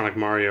electronic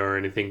Mario or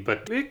anything.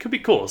 But it could be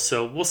cool,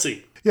 so we'll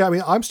see. Yeah, I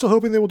mean, I'm still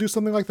hoping they will do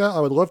something like that. I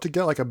would love to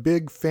get like a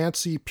big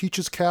fancy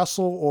Peach's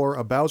Castle or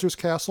a Bowser's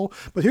Castle.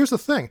 But here's the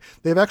thing.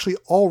 They've actually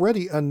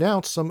already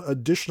announced some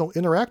additional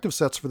interactive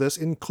sets for this,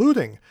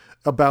 including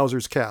a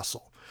Bowser's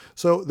Castle.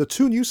 So the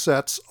two new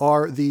sets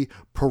are the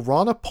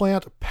Piranha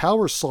Plant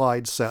Power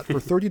Slide set for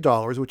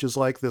 $30, which is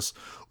like this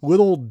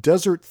little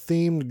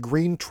desert-themed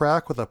green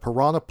track with a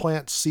Piranha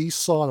Plant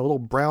seesaw and a little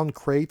brown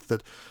crate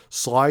that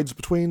slides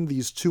between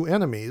these two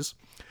enemies.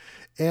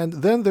 And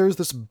then there's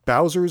this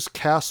Bowser's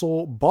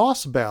Castle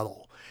boss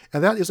battle.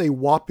 And that is a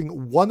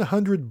whopping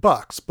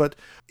 $100. But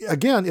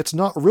again, it's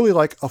not really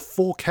like a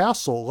full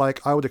castle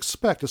like I would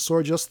expect. It's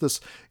sort of just this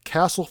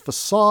castle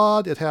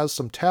facade. It has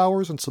some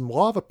towers and some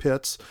lava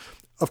pits.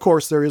 Of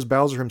course, there is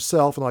Bowser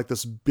himself and like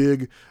this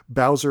big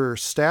Bowser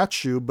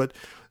statue, but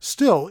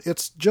still,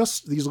 it's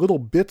just these little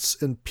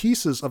bits and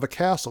pieces of a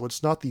castle.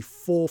 It's not the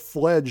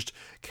full-fledged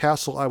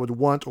castle I would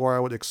want or I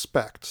would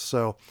expect.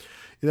 So,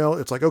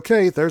 it's like,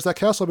 okay, there's that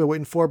castle I've been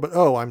waiting for, but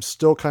I'm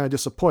still kind of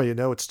disappointed.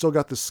 It's still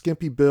got this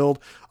skimpy build,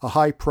 a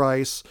high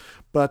price,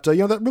 but,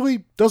 that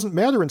really doesn't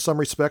matter in some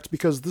respects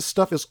because this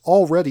stuff is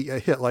already a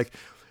hit. Like,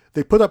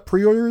 they put up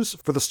pre-orders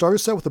for the starter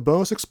set with the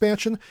bonus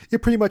expansion.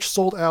 It pretty much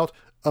sold out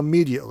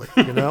immediately,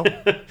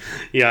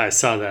 Yeah, I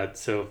saw that.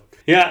 So,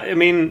 yeah, I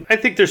mean, I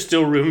think there's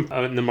still room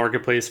in the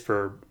marketplace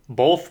for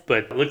both,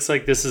 but it looks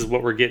like this is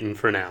what we're getting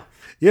for now.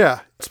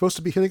 Yeah, it's supposed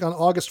to be hitting on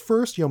August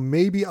 1st.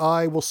 Maybe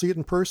I will see it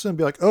in person and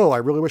be like, oh, I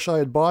really wish I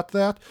had bought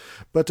that.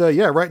 But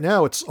yeah, right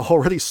now it's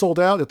already sold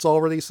out. It's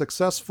already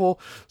successful.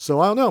 So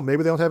I don't know.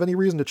 Maybe they don't have any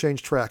reason to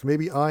change track.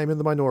 Maybe I'm in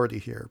the minority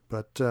here.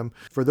 But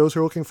for those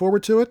who are looking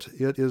forward to it,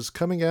 it is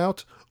coming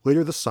out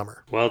later this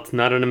summer. Well, it's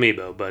not an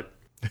amiibo, but...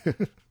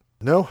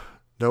 No,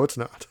 it's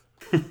not.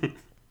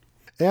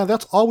 And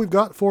that's all we've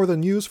got for the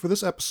news for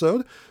this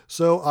episode.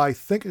 So I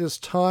think it is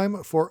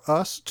time for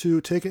us to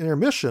take an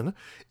intermission.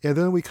 And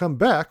then when we come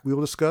back, we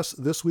will discuss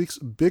this week's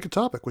big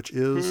topic, which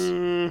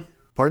is...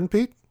 Pardon,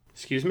 Pete?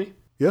 Excuse me?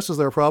 Yes, is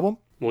there a problem?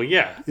 Well,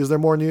 yeah. Is there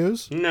more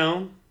news?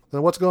 No.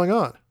 Then what's going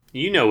on?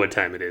 You know what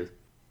time it is.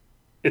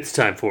 It's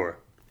time for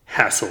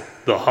Hassle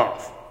the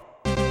Hoff.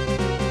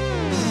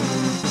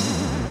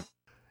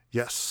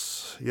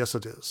 Yes,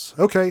 it is.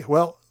 Okay,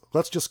 well,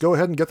 let's just go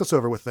ahead and get this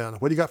over with then.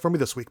 What do you got for me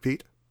this week,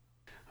 Pete?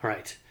 All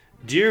right.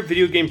 Dear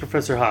Video Game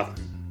Professor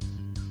Hoffman,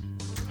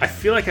 I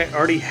feel like I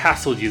already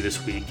hassled you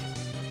this week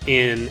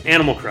in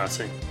Animal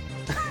Crossing.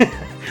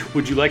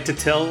 Would you like to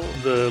tell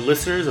the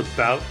listeners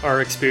about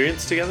our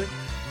experience together?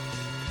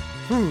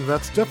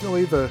 That's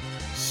definitely the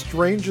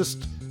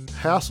strangest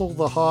Hassle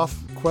the Hoff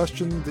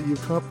question that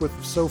you've come up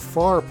with so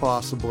far,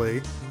 possibly.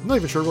 I'm not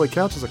even sure it really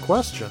counts as a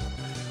question.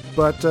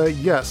 But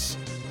yes,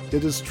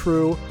 it is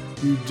true.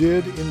 you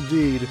did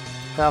indeed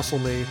hassle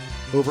me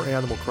over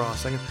Animal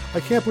Crossing. I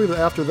can't believe that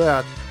after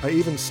that, I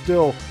even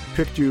still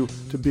picked you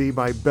to be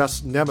my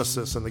best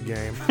nemesis in the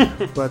game.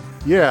 But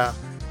yeah,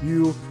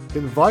 you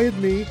invited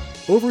me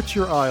over to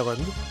your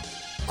island.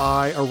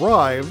 I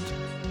arrived,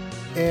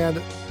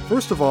 and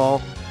first of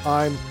all,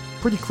 I'm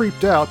pretty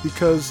creeped out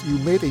because you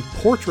made a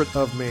portrait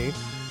of me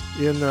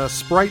in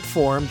sprite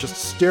form, just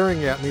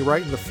staring at me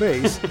right in the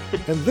face,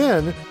 and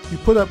then you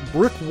put up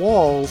brick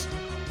walls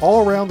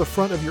all around the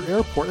front of your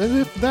airport. And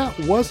if that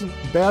wasn't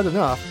bad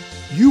enough,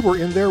 you were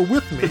in there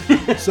with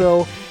me.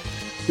 So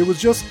it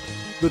was just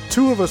the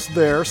two of us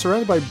there,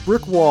 surrounded by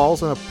brick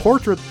walls and a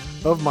portrait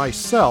of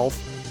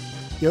myself.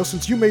 You know,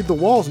 since you made the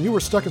walls and you were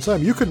stuck inside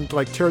them, you couldn't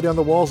tear down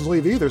the walls and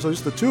leave either. So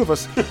just the two of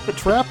us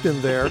trapped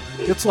in there.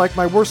 It's like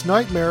my worst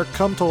nightmare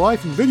come to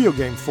life in video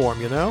game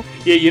form, you know?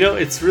 Yeah,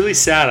 it's really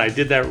sad. I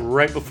did that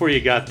right before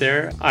you got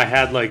there. I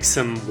had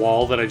some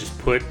wall that I just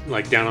put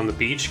down on the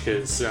beach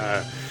because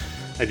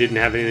I didn't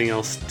have anything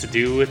else to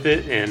do with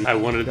it, and I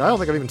wanted... I don't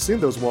think I've even seen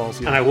those walls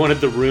yet. And I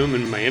wanted the room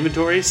in my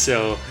inventory,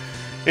 so...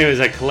 Anyways,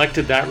 I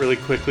collected that really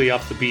quickly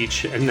off the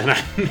beach, and then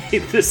I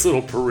made this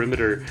little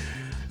perimeter,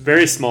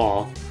 very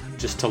small,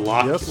 just to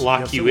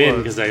lock you in,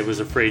 because I was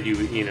afraid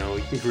you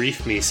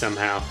grief me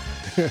somehow.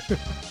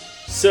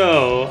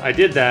 So I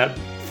did that,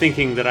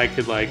 thinking that I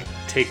could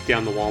take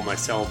down the wall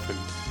myself and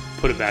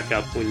put it back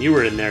up when you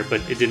were in there,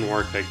 but it didn't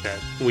work like that.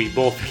 We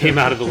both came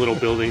out of the little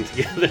building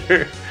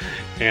together,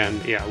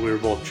 and yeah, we were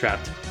both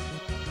trapped.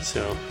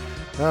 So.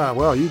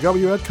 Well, you got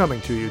what you had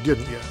coming to you,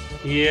 didn't you?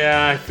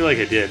 Yeah, I feel like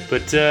I did,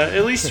 but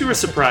at least you were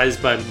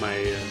surprised by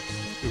my,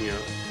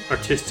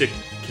 artistic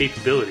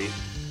capability.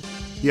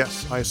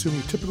 Yes, I assume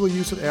you typically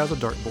use it as a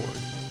dartboard.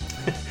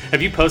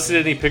 Have you posted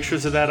any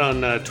pictures of that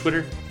on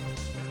Twitter?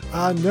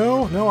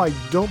 No, I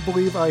don't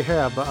believe I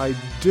have, but I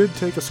did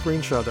take a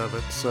screenshot of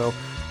it, so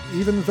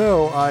even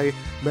though I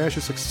managed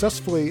to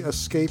successfully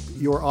escape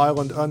your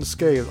island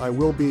unscathed, I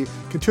will be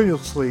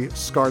continuously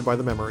scarred by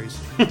the memories.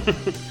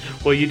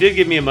 Well, you did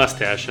give me a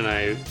mustache, and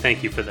I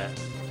thank you for that.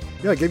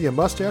 Yeah, I gave you a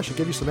mustache, I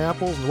gave you some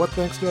apples, and what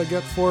thanks do I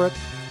get for it?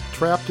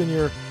 Trapped in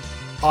your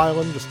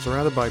island, just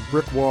surrounded by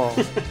brick walls.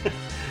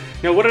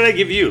 Now, what did I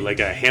give you? Like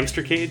a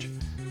hamster cage?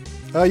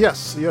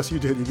 Yes, you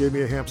did. You gave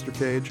me a hamster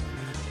cage.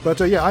 But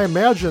yeah, I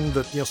imagine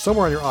that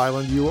somewhere on your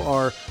island you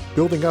are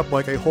building up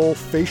a whole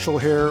facial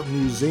hair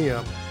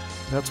museum.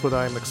 That's what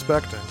I'm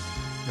expecting.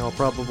 I'll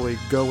probably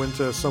go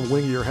into some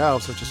wing of your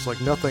house and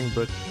just nothing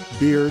but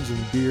beards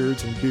and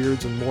beards and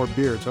beards and more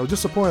beards. I was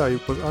disappointed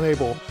I was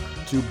unable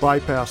to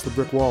bypass the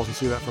brick walls and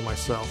see that for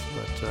myself.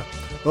 But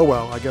oh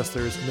well, I guess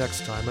there's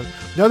next time. And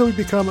now that we've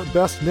become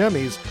best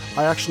nemies,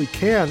 I actually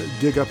can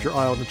dig up your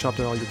island and chop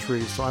down all your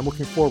trees. So I'm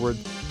looking forward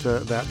to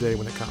that day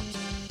when it comes.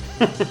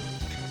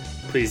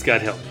 Please,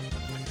 God help.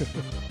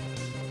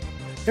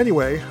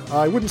 Anyway,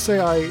 I wouldn't say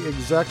I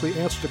exactly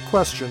answered a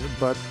question,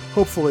 but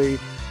hopefully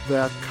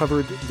that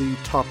covered the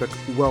topic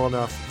well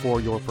enough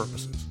for your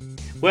purposes.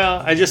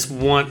 Well, I just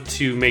want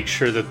to make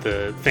sure that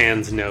the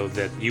fans know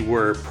that you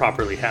were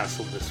properly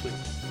hassled this week.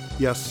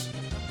 Yes,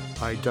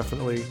 I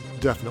definitely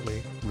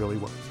really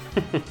was.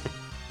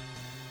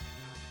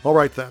 All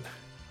right then.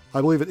 I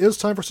believe it is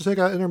time for us to take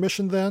an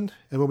intermission then,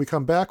 and when we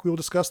come back, we will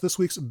discuss this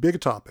week's big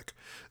topic,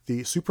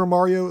 the Super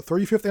Mario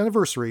 35th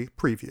Anniversary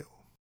preview.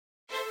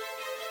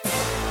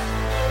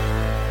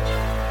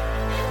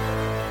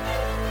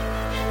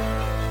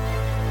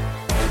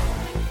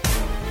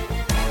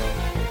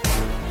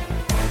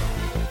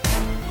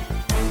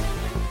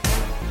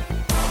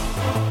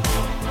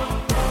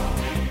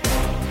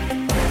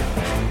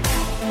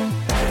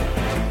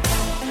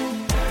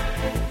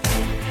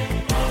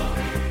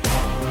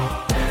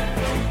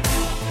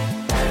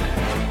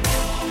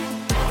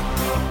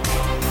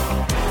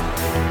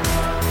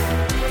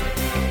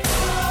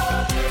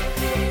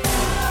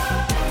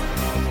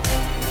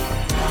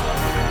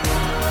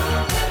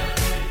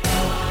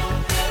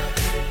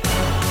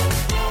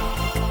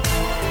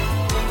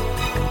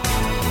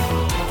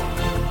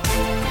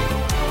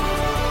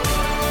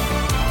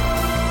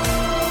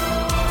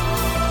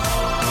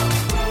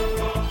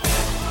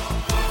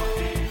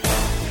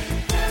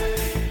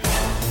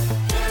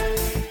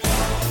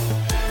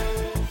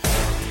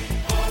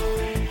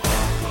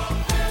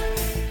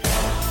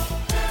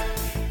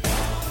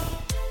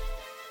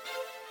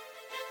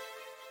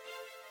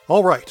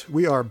 All right,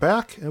 we are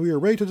back, and we are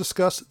ready to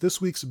discuss this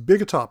week's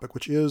big topic,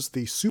 which is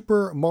the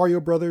Super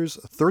Mario Bros.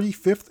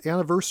 35th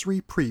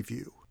Anniversary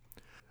preview.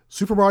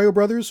 Super Mario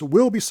Bros.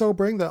 Will be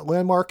celebrating that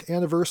landmark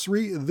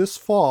anniversary this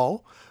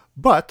fall,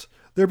 but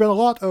there have been a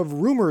lot of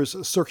rumors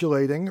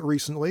circulating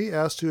recently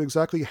as to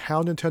exactly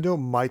how Nintendo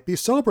might be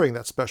celebrating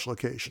that special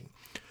occasion.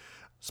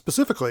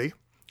 Specifically,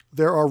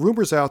 there are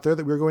rumors out there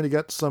that we're going to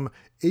get some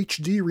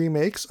HD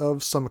remakes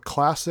of some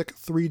classic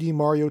 3D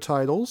Mario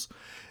titles,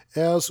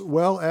 as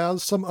well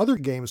as some other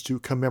games to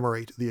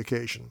commemorate the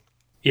occasion.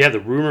 Yeah, the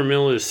rumor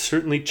mill is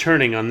certainly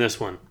churning on this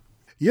one.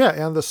 Yeah,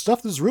 and the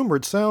stuff that's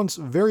rumored sounds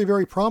very,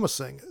 very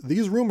promising.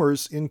 These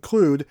rumors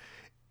include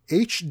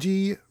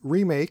HD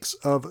remakes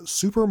of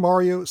Super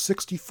Mario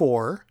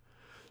 64,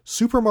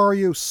 Super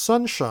Mario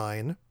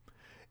Sunshine,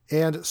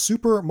 and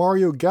Super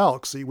Mario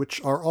Galaxy,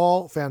 which are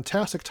all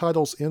fantastic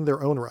titles in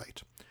their own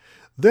right.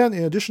 Then,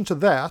 in addition to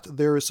that,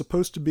 there is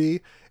supposed to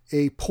be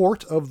a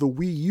port of the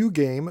Wii U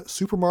game,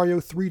 Super Mario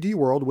 3D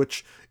World,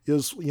 which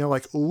is,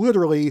 like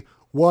literally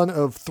one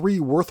of 3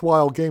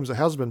 worthwhile games that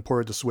hasn't been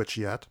ported to Switch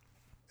yet.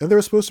 And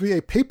there's supposed to be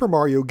a Paper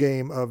Mario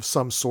game of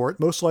some sort,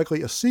 most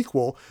likely a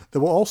sequel, that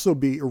will also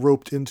be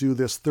roped into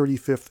this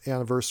 35th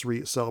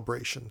anniversary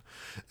celebration.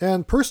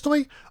 And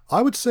personally,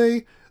 I would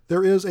say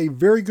there is a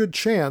very good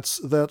chance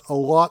that a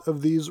lot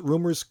of these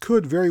rumors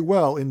could very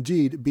well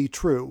indeed be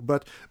true.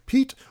 But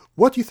Pete,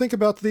 what do you think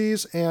about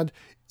these? And,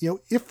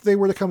 if they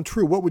were to come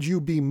true, what would you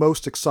be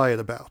most excited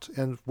about?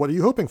 And what are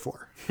you hoping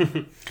for?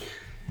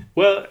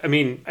 Well, I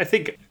mean, I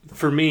think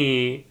for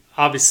me,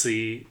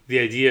 obviously, the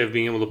idea of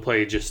being able to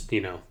play just,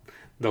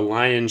 the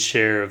lion's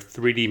share of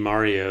 3D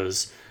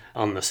Marios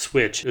on the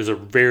Switch is a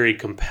very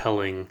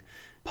compelling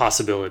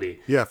possibility.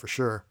 Yeah, for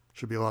sure.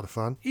 Should be a lot of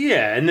fun.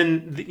 Yeah, and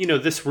then,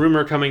 this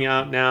rumor coming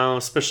out now,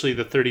 especially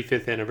the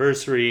 35th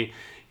anniversary,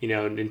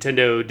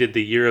 Nintendo did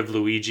the Year of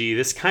Luigi.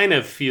 This kind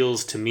of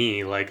feels to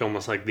me like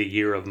almost like the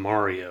Year of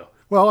Mario.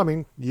 Well, I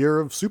mean,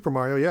 Year of Super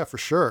Mario, yeah, for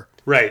sure.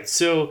 Right.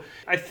 So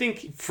I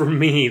think for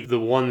me,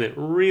 the one that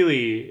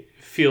really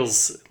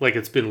feels like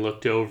it's been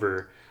looked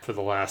over for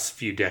the last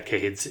few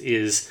decades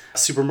is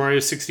Super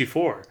Mario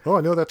 64. Oh,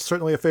 I know that's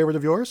certainly a favorite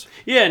of yours.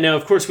 Yeah, now,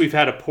 of course, we've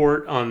had a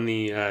port on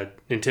the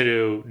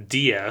Nintendo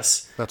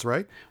DS. That's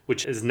right.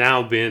 Which has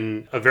now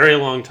been a very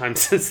long time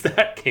since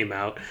that came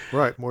out.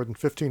 Right, more than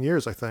 15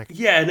 years, I think.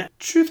 Yeah, and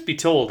truth be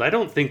told, I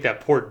don't think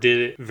that port did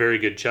it very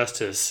good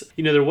justice.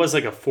 There was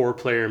like a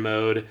 4-player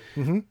mode.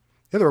 Mm-hmm.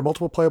 Yeah, there were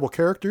multiple playable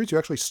characters. You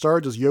actually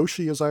started as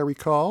Yoshi, as I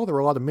recall. There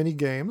were a lot of mini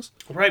games.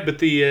 Right, but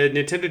the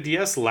Nintendo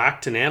DS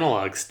lacked an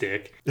analog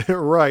stick.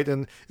 Right,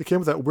 and it came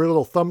with that weird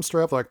little thumb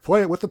strap, like,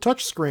 play it with the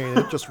touch screen.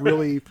 It just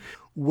really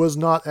was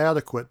not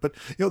adequate. But,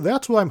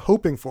 that's what I'm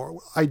hoping for.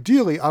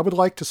 Ideally, I would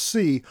like to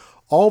see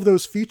all of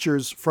those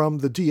features from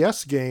the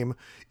DS game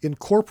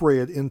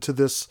incorporated into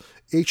this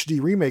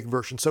HD remake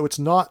version. So it's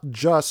not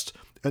just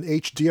an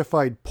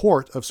HDified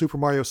port of Super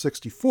Mario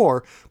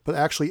 64, but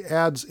actually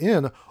adds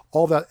in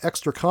all that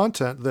extra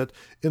content that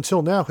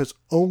until now has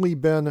only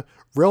been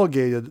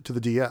relegated to the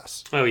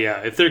DS. Oh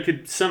yeah, if there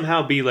could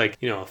somehow be like,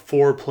 a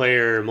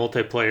 4-player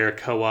multiplayer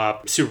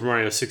co-op Super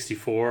Mario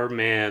 64,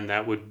 man,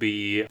 that would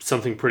be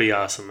something pretty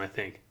awesome, I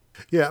think.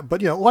 Yeah,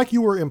 but like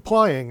you were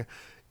implying,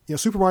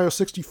 Super Mario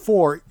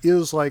 64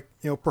 is like,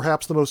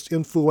 perhaps the most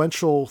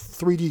influential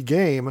 3D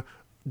game,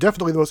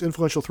 definitely the most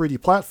influential 3D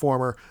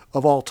platformer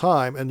of all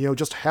time, and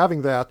just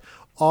having that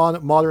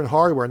on modern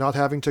hardware, not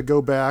having to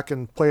go back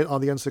and play it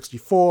on the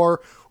N64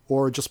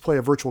 or just play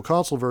a virtual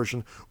console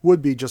version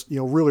would be just,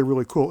 really,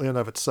 really cool in and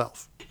of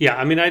itself. Yeah,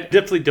 I mean, I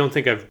definitely don't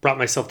think I've brought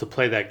myself to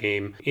play that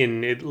game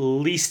in at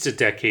least a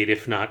decade,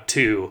 if not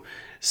 2.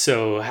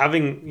 So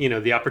having,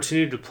 the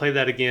opportunity to play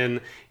that again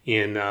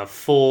in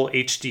full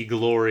HD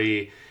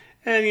glory,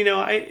 and,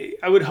 I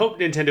would hope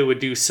Nintendo would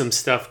do some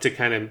stuff to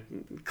kind of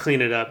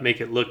clean it up, make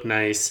it look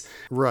nice.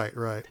 Right.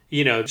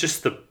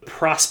 Just the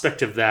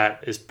prospect of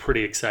that is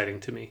pretty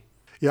exciting to me.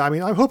 Yeah, I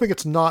mean, I'm hoping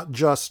it's not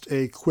just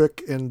a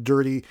quick and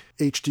dirty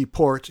HD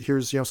port.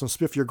 Here's, some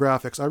spiffier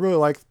graphics. I really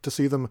like to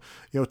see them,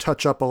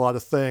 touch up a lot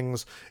of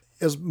things.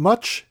 As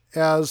much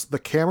as the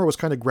camera was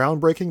kind of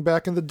groundbreaking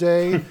back in the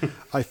day,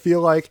 I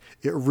feel like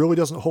it really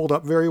doesn't hold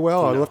up very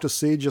well. No. I'd love to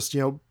see just,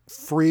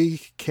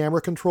 free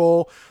camera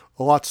control,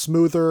 a lot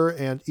smoother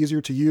and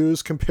easier to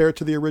use compared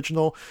to the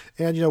original.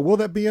 And, will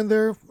that be in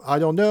there? I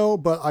don't know,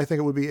 but I think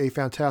it would be a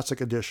fantastic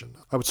addition.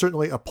 I would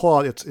certainly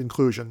applaud its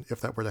inclusion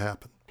if that were to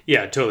happen.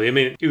 Yeah, totally. I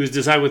mean, it was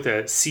designed with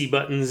the C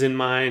buttons in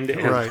mind.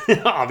 And right.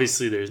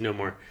 Obviously, there's no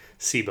more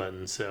C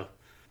buttons. So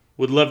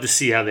would love to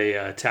see how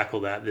they tackle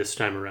that this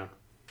time around.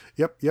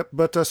 Yep.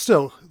 But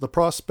still, the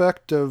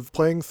prospect of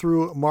playing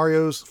through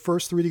Mario's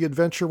first 3D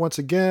adventure once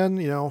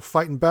again,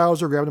 fighting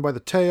Bowser, grabbing him by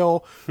the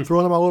tail,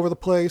 throwing him all over the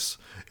place.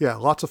 Yeah,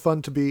 lots of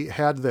fun to be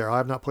had there. I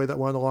have not played that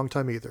one in a long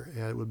time either,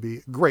 and it would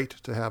be great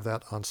to have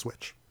that on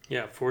Switch.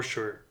 Yeah, for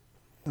sure.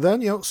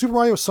 Then, Super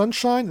Mario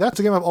Sunshine, that's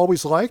a game I've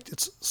always liked.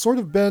 It's sort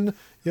of been,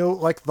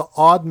 like the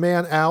odd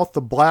man out,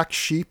 the black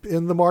sheep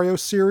in the Mario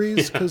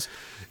series, because,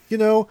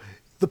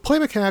 the play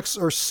mechanics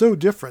are so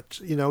different.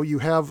 You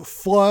have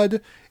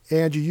FLUDD,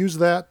 and you use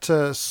that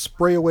to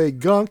spray away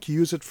gunk. You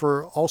use it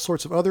for all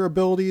sorts of other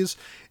abilities.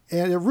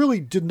 And it really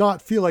did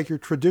not feel like your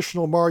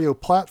traditional Mario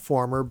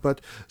platformer,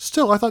 but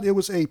still, I thought it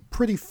was a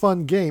pretty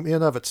fun game in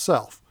and of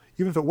itself,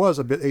 even if it was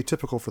a bit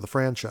atypical for the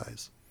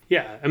franchise.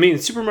 Yeah, I mean,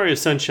 Super Mario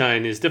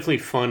Sunshine is definitely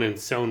fun in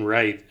its own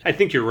right. I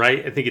think you're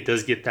right. I think it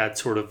does get that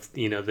sort of,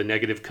 the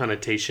negative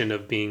connotation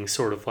of being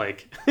sort of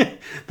like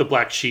the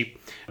black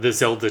sheep, the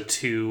Zelda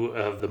 2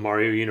 of the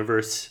Mario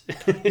universe.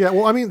 Yeah,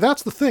 well, I mean,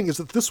 that's the thing, is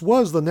that this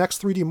was the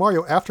next 3D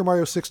Mario after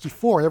Mario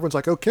 64, and everyone's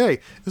like, okay,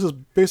 this is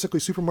basically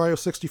Super Mario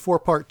 64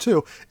 Part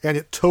 2, and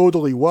it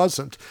totally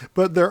wasn't.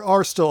 But there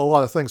are still a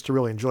lot of things to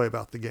really enjoy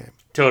about the game.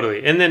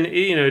 Totally. And then,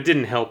 it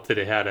didn't help that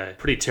it had a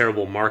pretty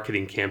terrible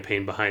marketing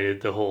campaign behind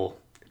it, the whole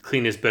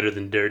clean is better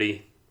than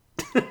dirty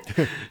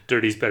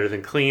Dirty's better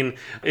than clean.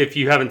 If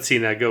you haven't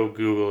seen that, go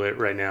Google it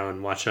right now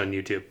and watch it on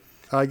YouTube.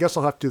 I guess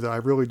I'll have to do that. I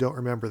really don't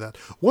remember that.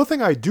 One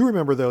thing I do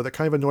remember, though, that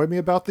kind of annoyed me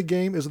about the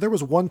game is there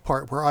was one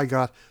part where I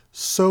got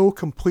so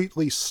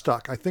completely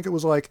stuck. I think it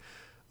was like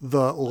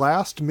the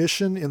last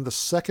mission in the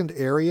second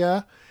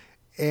area,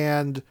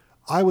 and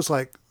I was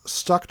like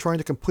stuck trying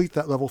to complete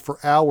that level for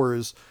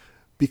hours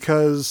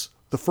because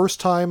the first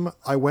time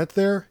I went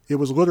there, it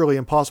was literally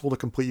impossible to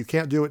complete. You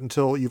can't do it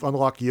until you've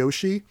unlocked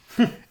Yoshi,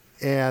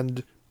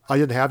 and I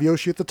didn't have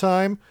Yoshi at the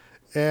time,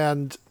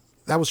 and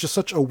that was just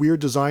such a weird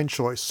design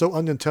choice, so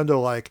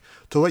un-Nintendo-like,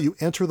 to let you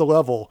enter the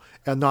level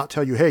and not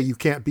tell you, hey, you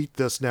can't beat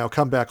this now,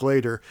 come back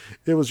later.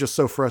 It was just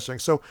so frustrating.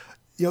 So,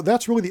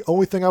 that's really the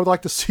only thing I would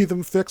like to see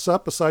them fix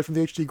up, aside from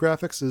the HD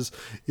graphics, is,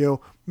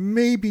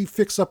 maybe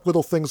fix up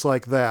little things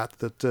like that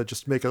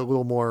just make it a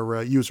little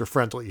more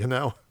user-friendly,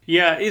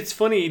 Yeah, it's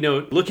funny,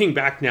 looking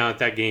back now at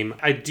that game,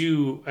 I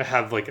do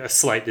have like a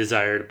slight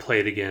desire to play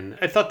it again.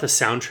 I thought the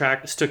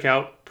soundtrack stuck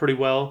out pretty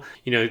well.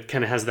 It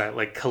kind of has that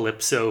like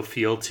calypso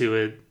feel to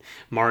it.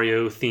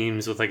 Mario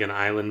themes with like an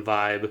island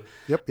vibe.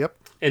 Yep.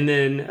 And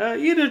then,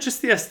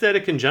 just the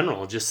aesthetic in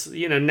general. Just,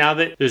 now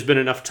that there's been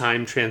enough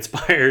time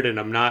transpired and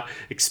I'm not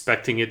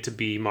expecting it to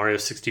be Mario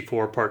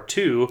 64 Part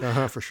 2.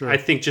 For sure. I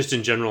think just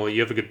in general,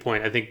 you have a good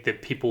point. I think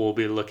that people will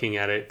be looking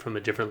at it from a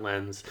different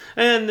lens.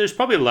 And there's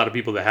probably a lot of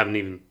people that haven't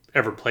even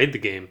ever played the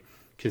game,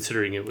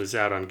 considering it was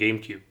out on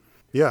GameCube.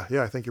 Yeah,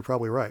 I think you're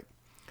probably right.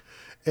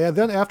 And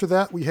then after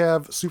that, we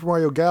have Super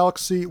Mario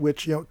Galaxy,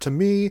 which, to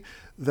me,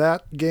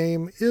 that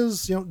game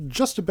is,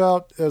 just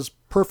about as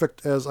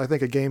perfect as I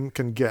think a game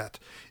can get.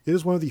 It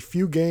is one of the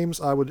few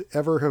games I would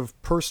ever have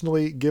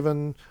personally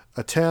given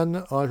a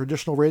 10 on a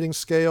traditional rating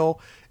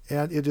scale,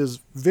 and it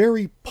is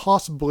very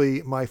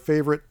possibly my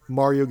favorite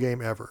Mario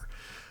game ever.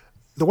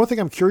 The one thing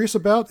I'm curious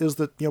about is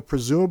that,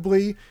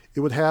 presumably it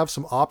would have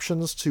some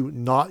options to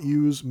not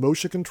use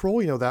motion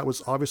control. That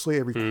was obviously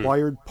a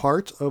required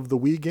part of the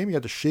Wii game. You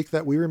had to shake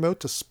that Wii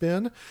remote to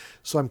spin.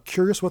 So I'm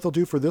curious what they'll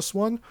do for this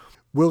one.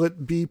 Will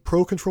it be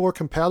Pro Controller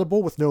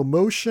compatible with no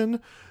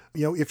motion?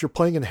 If you're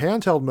playing in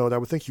handheld mode, I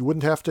would think you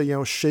wouldn't have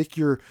to, shake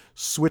your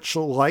Switch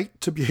Lite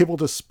to be able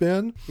to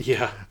spin.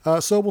 Yeah.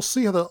 So we'll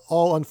see how that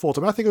all unfolds.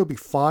 I think it would be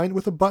fine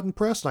with a button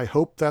press, and I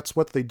hope that's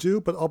what they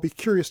do, but I'll be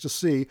curious to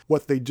see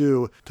what they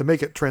do to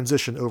make it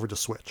transition over to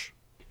Switch.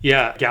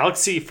 Yeah,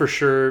 Galaxy for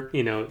sure,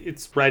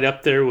 it's right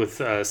up there with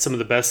some of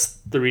the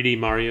best 3D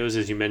Marios,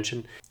 as you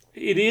mentioned.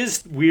 It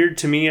is weird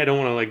to me. I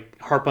don't want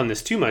to harp on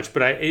this too much,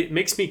 but it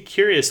makes me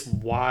curious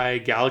why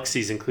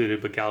Galaxy's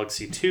included, but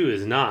Galaxy 2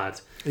 is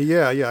not.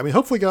 Yeah.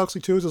 Hopefully Galaxy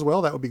 2 is as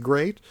well. That would be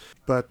great.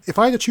 But if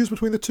I had to choose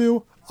between the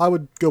two, I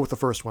would go with the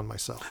first one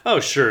myself.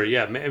 Oh, sure.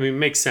 Yeah. It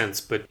makes sense.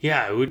 But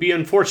yeah, it would be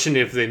unfortunate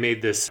if they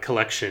made this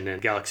collection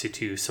and Galaxy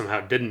 2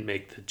 somehow didn't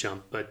make the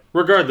jump. But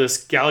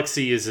regardless,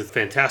 Galaxy is a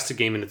fantastic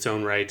game in its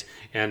own right.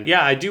 And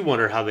yeah, I do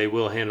wonder how they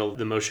will handle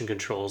the motion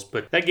controls.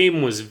 But that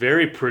game was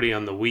very pretty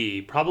on the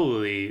Wii.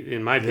 Probably,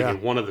 in my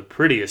opinion, one of the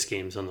prettiest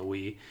games on the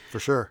Wii. For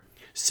sure.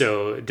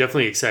 So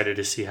definitely excited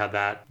to see how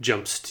that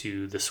jumps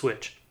to the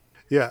Switch.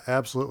 Yeah,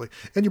 absolutely.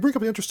 And you bring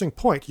up an interesting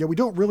point. We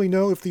don't really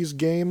know if these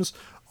games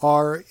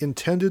are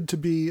intended to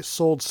be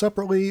sold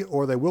separately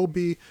or they will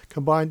be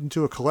combined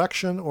into a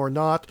collection or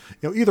not.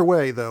 Either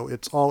way, though,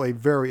 it's all a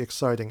very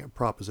exciting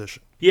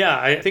proposition. Yeah,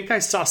 I think I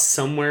saw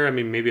somewhere,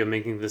 maybe I'm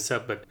making this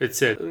up, but it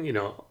said,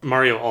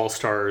 Mario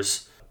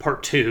All-Stars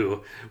Part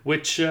 2,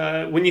 which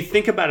when you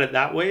think about it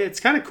that way,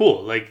 it's kind of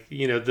cool.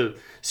 The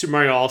Super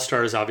Mario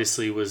All-Stars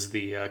obviously was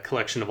the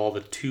collection of all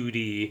the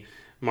 2D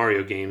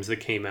Mario games that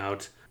came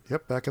out.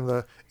 Yep, back in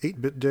the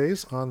 8-bit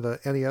days on the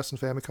NES and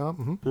Famicom.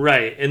 Mm-hmm.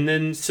 Right, and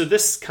then so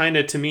this kind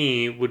of, to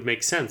me, would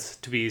make sense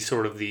to be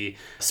sort of the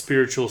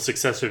spiritual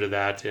successor to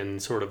that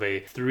and sort of a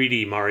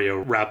 3D Mario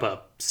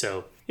wrap-up.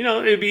 So,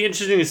 it'd be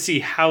interesting to see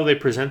how they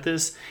present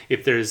this.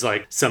 If there's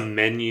some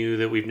menu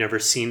that we've never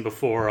seen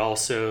before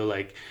also,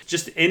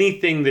 just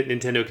anything that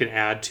Nintendo can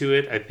add to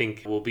it, I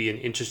think will be an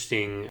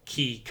interesting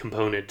key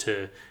component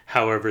to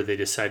however they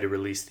decide to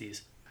release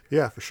these.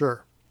 Yeah, for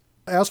sure.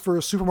 As for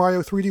Super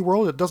Mario 3D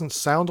World, it doesn't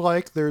sound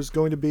like there's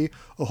going to be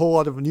a whole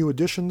lot of new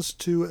additions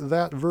to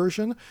that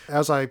version.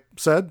 As I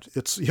said,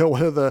 it's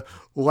one of the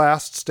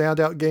last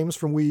standout games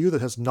from Wii U that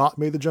has not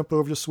made the jump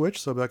over to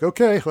Switch. So I'm like,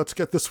 okay, let's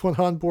get this one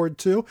on board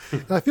too.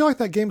 And I feel like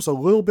that game's a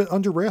little bit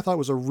underrated. I thought it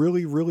was a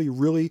really, really,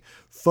 really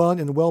fun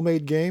and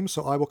well-made game.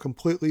 So I will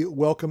completely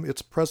welcome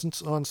its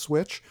presence on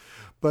Switch.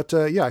 But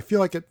I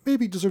feel like it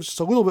maybe deserves just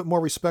a little bit more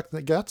respect than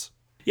it gets.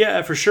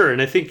 Yeah, for sure.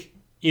 And I think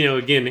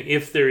again,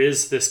 if there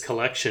is this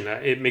collection,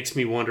 it makes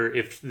me wonder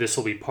if this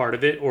will be part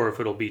of it or if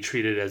it'll be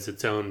treated as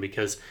its own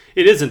because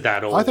it isn't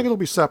that old. I think it'll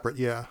be separate,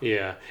 yeah.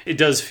 Yeah, it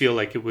does feel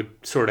like it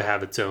would sort of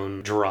have its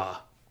own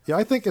draw. Yeah,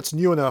 I think it's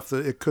new enough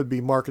that it could be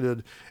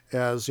marketed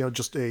as,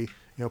 just a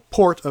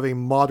port of a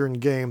modern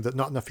game that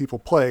not enough people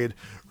played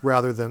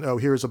rather than,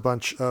 here's a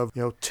bunch of,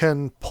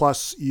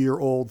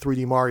 10-plus-year-old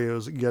 3D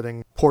Marios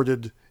getting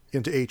ported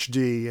into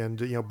HD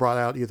and brought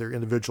out either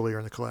individually or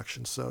in a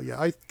collection. So yeah,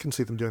 I can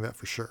see them doing that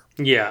for sure.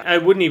 Yeah, I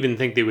wouldn't even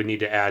think they would need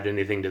to add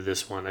anything to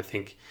this one. I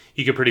think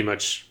you could pretty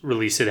much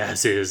release it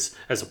as is,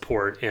 as a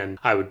port, and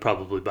I would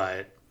probably buy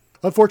it.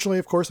 Unfortunately,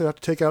 of course, they have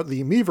to take out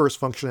the Miiverse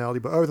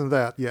functionality, but other than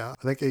that, yeah,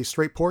 I think a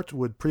straight port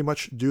would pretty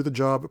much do the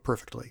job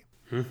perfectly.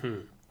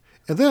 Mm-hmm.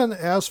 And then,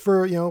 as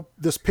for,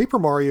 this Paper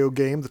Mario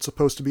game that's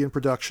supposed to be in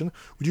production,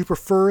 would you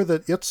prefer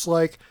that it's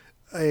like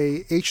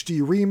a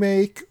HD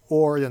remake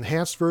or an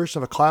enhanced version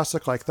of a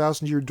classic like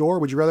Thousand Year Door? Or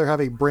would you rather have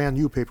a brand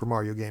new Paper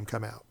Mario game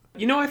come out?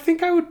 I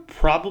think I would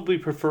probably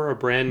prefer a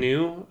brand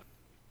new.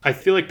 I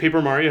feel like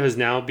Paper Mario has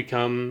now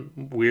become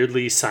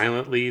weirdly,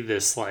 silently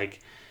this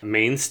like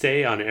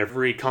mainstay on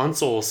every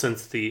console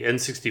since the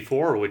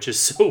N64, which is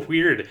so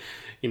weird.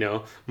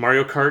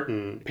 Mario Kart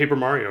and Paper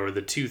Mario are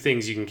the two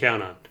things you can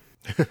count on.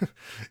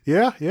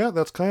 Yeah,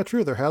 that's kind of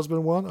true. There has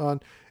been one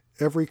on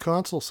every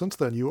console since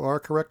then. You are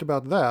correct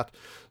about that.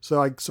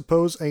 So I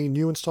suppose a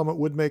new installment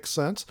would make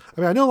sense.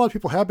 I mean, I know a lot of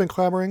people have been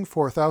clamoring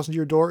for Thousand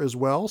Year Door as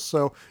well,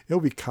 so it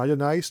would be kind of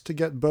nice to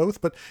get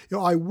both. But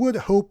I would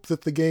hope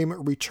that the game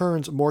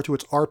returns more to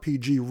its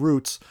RPG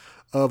roots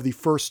of the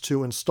first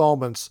two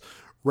installments,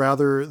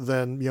 rather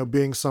than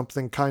being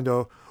something kind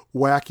of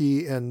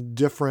wacky and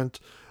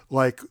different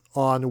like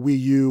on Wii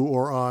U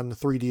or on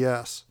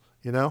 3DS.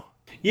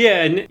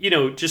 Yeah,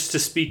 and just to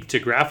speak to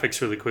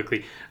graphics really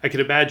quickly, I could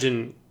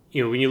imagine,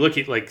 when you look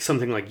at like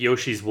something like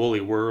Yoshi's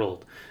Woolly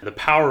World, the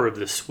power of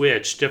the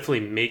Switch definitely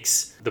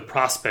makes the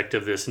prospect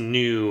of this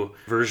new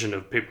version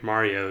of Paper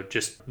Mario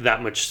just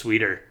that much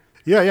sweeter.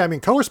 Yeah, I mean,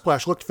 Color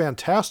Splash looked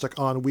fantastic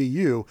on Wii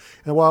U,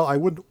 and while I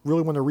would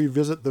really want to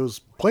revisit those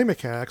play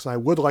mechanics, and I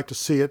would like to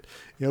see it,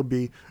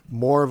 be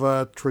more of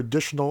a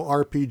traditional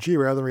RPG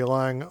rather than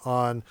relying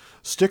on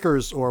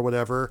stickers or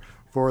whatever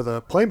for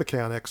the play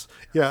mechanics.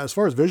 Yeah, as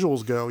far as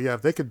visuals go, yeah,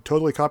 if they could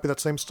totally copy that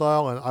same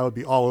style, and I would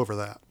be all over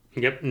that.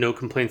 Yep, no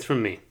complaints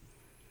from me.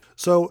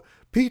 So,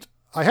 Pete,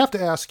 I have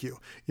to ask you,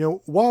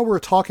 while we're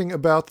talking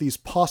about these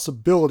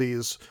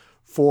possibilities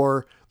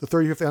for the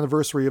 35th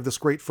anniversary of this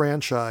great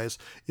franchise,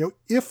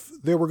 if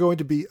there were going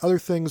to be other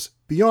things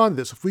beyond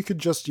this, if we could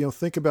just,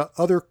 think about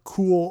other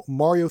cool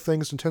Mario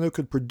things Nintendo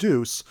could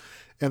produce,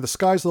 and the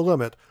sky's the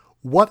limit,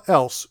 what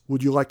else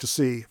would you like to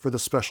see for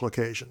this special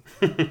occasion?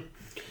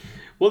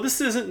 Well,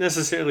 this isn't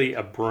necessarily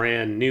a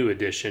brand new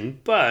edition,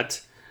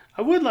 but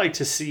I would like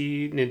to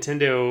see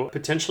Nintendo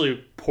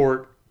potentially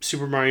port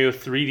Super Mario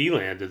 3D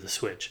Land to the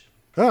Switch.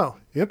 Oh,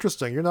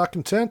 interesting. You're not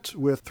content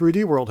with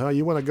 3D World, huh?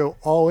 You want to go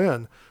all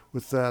in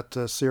with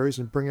that series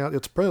and bring out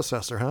its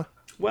predecessor, huh?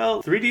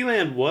 Well, 3D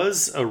Land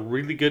was a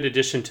really good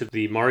addition to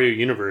the Mario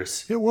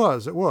universe. It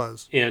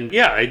was. And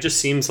yeah, it just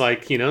seems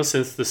like,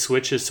 since the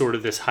Switch is sort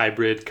of this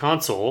hybrid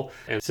console,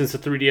 and since the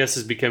 3DS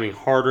is becoming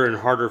harder and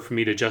harder for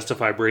me to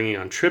justify bringing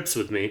on trips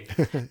with me,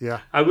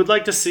 yeah, I would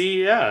like to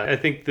see, I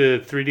think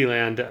the 3D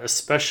Land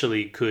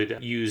especially could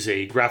use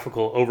a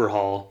graphical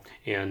overhaul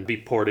and be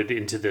ported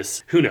into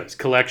this, who knows,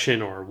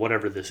 collection or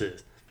whatever this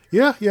is.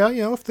 Yeah,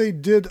 if they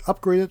did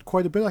upgrade it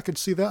quite a bit, I could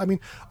see that. I mean,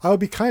 I would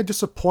be kind of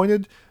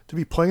disappointed to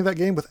be playing that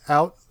game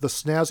without the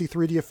snazzy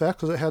 3D effect,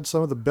 because it had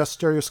some of the best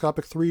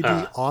stereoscopic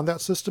 3D on that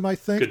system, I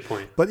think. Good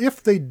point. But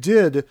if they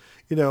did,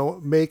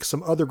 make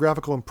some other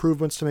graphical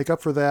improvements to make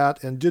up for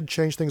that, and did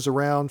change things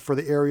around for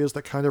the areas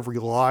that kind of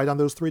relied on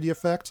those 3D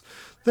effects,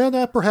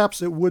 then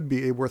perhaps it would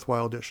be a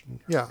worthwhile addition.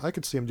 Yeah, I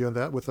could see them doing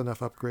that with enough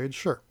upgrades,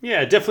 sure.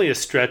 Yeah, definitely a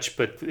stretch,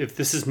 but if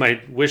this is my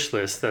wish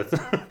list, that's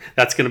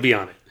going to be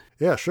on it.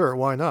 Yeah, sure,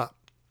 why not?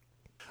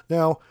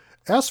 Now,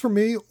 as for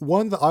me,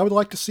 one that I would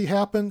like to see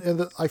happen, and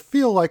that I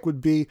feel like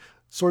would be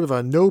sort of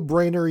a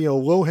no-brainer,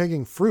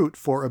 low-hanging fruit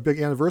for a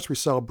big anniversary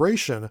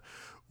celebration,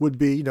 would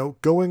be,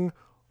 going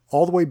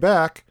all the way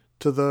back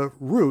to the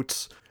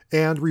roots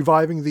and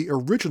reviving the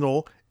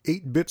original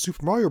 8-bit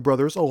Super Mario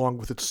Bros. Along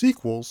with its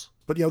sequels.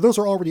 But, those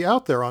are already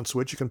out there on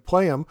Switch. You can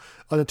play them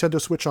on Nintendo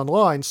Switch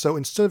Online, so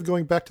instead of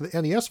going back to the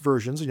NES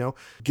versions,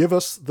 give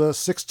us the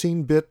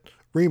 16-bit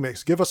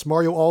remakes. Give us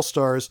Mario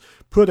All-Stars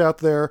put out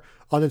there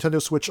on Nintendo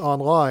Switch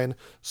Online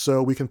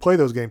so we can play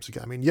those games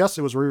again. I mean, yes,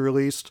 it was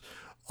re-released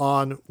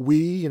on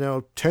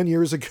Wii, 10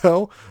 years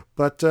ago,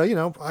 but,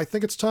 I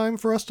think it's time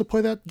for us to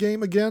play that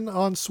game again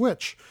on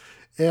Switch.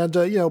 And,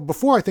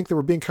 before I think they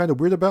were being kind of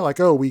weird about, like,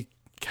 oh, we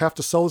have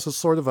to sell this as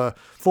sort of a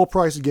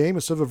full-price game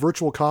instead of a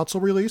virtual console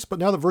release, but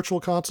now the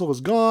virtual console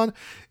is gone,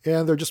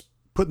 and they're just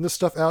putting this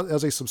stuff out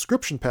as a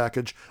subscription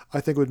package.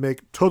 I think it would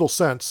make total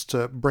sense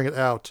to bring it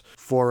out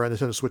for a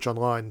Nintendo Switch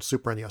Online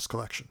Super NES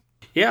collection.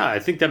 Yeah, I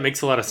think that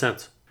makes a lot of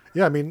sense.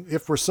 Yeah, I mean,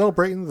 if we're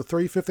celebrating the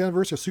 35th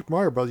anniversary of Super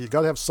Mario Bros., you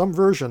got to have some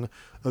version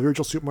of the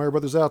original Super Mario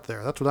Bros. Out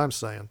there. That's what I'm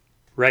saying.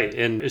 Right,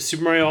 and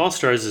Super Mario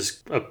All-Stars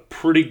is a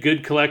pretty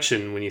good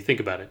collection when you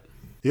think about it.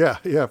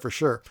 Yeah, for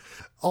sure.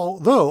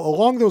 Although,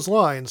 along those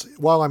lines,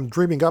 while I'm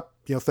dreaming up,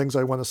 things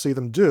I want to see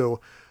them do,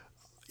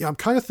 I'm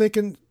kind of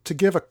thinking to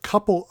give a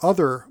couple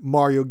other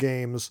Mario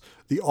games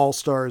the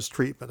All-Stars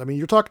treatment. I mean,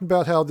 you're talking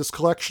about how this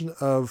collection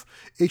of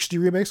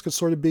HD remakes could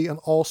sort of be an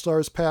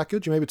All-Stars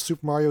package. Maybe it's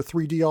Super Mario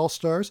 3D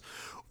All-Stars.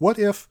 What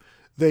if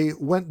they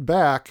went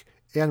back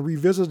and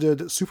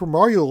revisited Super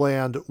Mario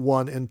Land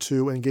 1 and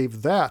 2 and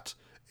gave that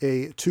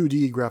a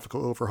 2D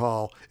graphical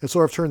overhaul, and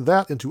sort of turned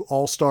that into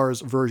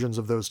All-Stars versions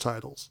of those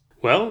titles.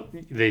 Well,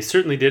 they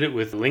certainly did it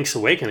with Link's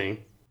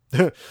Awakening.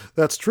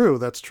 That's true.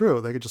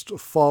 They could just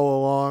follow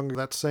along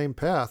that same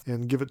path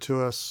and give it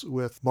to us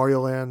with Mario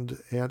Land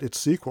and its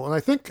sequel. And I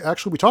think,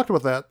 actually, we talked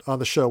about that on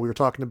the show. We were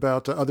talking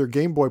about other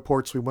Game Boy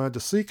ports we wanted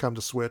to see come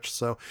to Switch.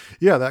 So,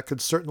 yeah, that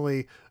could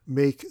certainly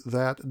make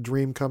that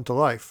dream come to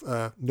life.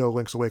 No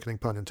Link's Awakening,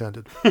 pun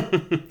intended.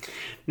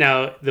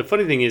 Now, the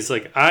funny thing is,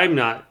 like, I'm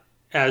not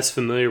as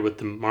familiar with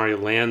the Mario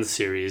Land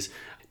series.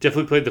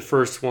 Definitely played the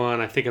first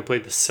one. I think I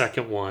played the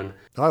second one.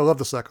 I love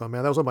the second one,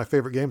 man. That was one of my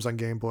favorite games on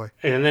Game Boy.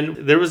 And then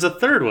there was a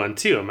third one,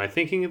 too. Am I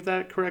thinking of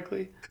that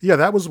correctly? Yeah,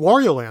 that was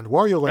Wario Land.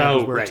 Wario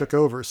Land is where it took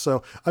over.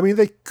 So, I mean,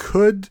 they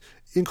could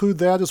include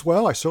that as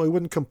well. I certainly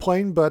wouldn't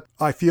complain, but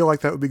I feel like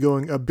that would be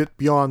going a bit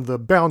beyond the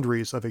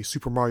boundaries of a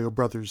Super Mario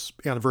Brothers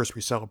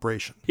anniversary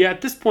celebration. Yeah,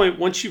 at this point,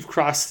 once you've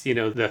crossed, the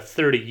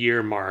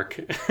 30-year mark,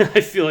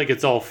 I feel like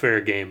it's all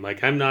fair game.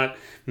 Like, I'm not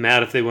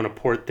mad if they want to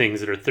port things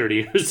that are 30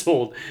 years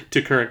old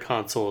to current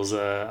consoles.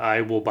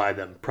 I will buy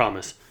them,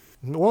 promise.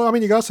 Well, I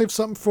mean, you got to save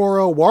something for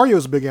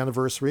Wario's big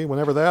anniversary,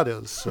 whenever that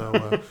is.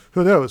 So,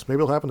 who knows? Maybe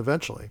it'll happen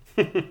eventually.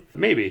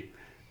 Maybe.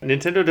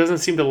 Nintendo doesn't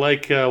seem to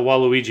like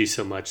Waluigi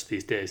so much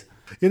these days.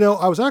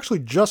 I was actually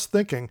just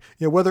thinking,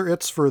 whether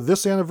it's for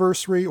this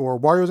anniversary or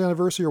Wario's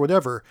anniversary or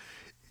whatever,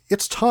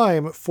 it's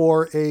time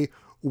for a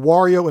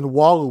Wario and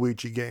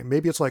Waluigi game.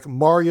 Maybe it's like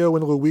Mario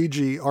and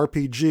Luigi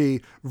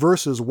RPG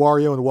versus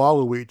Wario and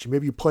Waluigi.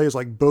 Maybe you play as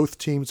like both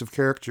teams of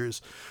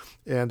characters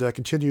and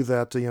continue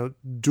that,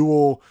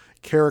 dual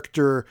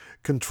character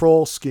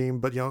control scheme.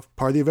 But,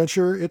 part of the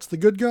adventure, it's the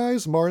good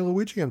guys, Mario and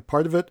Luigi, and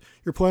part of it,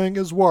 you're playing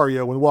as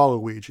Wario and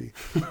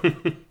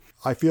Waluigi.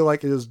 I feel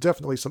like it is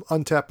definitely some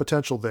untapped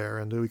potential there,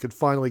 and we could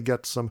finally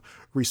get some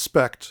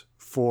respect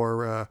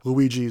for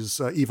Luigi's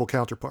evil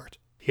counterpart.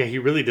 Yeah, he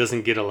really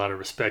doesn't get a lot of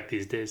respect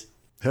these days.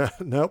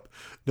 Nope.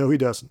 No, he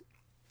doesn't.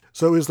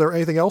 So is there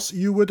anything else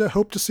you would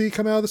hope to see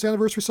come out of this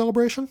anniversary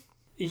celebration?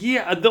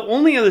 Yeah, the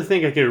only other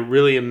thing I could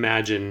really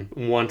imagine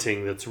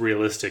wanting that's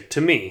realistic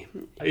to me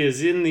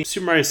is in the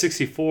Super Mario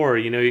 64,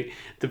 at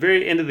the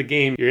very end of the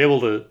game, you're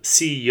able to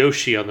see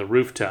Yoshi on the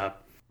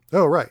rooftop.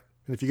 Oh, right.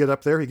 And if you get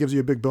up there, he gives you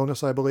a big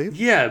bonus, I believe.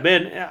 Yeah,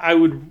 man, I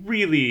would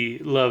really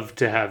love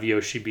to have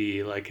Yoshi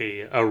be like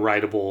a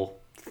rideable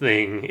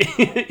thing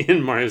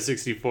in Mario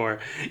 64.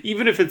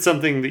 Even if it's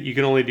something that you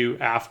can only do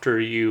after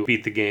you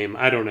beat the game.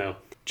 I don't know.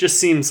 Just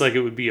seems like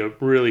it would be a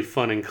really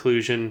fun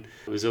inclusion.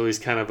 It was always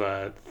kind of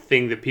a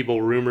thing that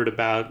people rumored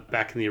about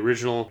back in the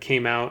original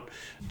came out.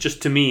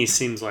 Just to me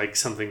seems like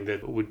something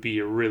that would be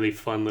a really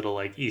fun little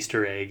like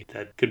Easter egg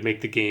that could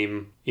make the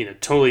game,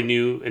 totally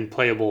new and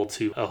playable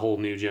to a whole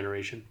new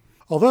generation.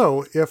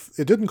 Although, if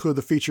it did include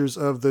the features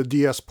of the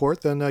DS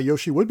port, then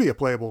Yoshi would be a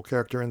playable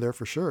character in there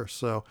for sure.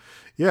 So,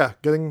 yeah,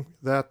 getting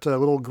that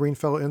little green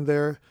fella in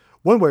there,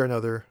 one way or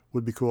another,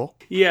 would be cool.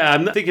 Yeah,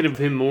 I'm not thinking of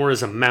him more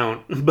as a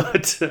mount,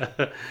 but,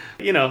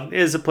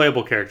 as a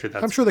playable character.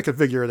 I'm sure they could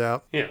figure it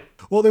out. Yeah.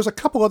 Well, there's a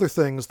couple other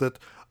things that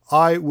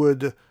I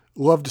would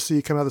love to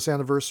see come out of this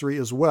anniversary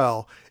as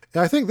well.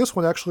 And I think this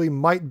one actually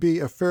might be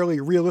a fairly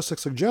realistic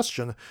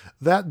suggestion,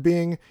 that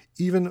being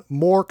even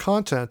more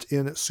content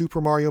in Super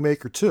Mario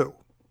Maker 2.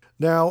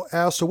 Now,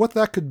 as to what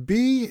that could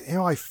be,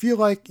 I feel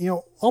like,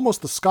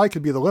 almost the sky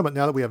could be the limit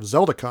now that we have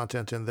Zelda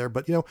content in there.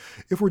 But,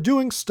 if we're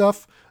doing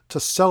stuff to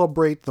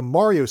celebrate the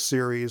Mario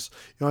series,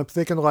 I'm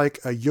thinking like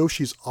a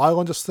Yoshi's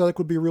Island aesthetic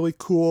would be really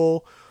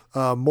cool.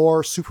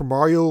 More Super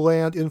Mario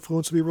Land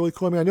influence would be really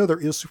cool. I mean, I know there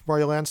is Super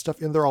Mario Land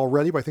stuff in there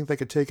already, but I think they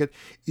could take it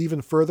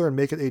even further and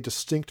make it a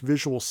distinct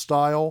visual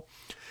style.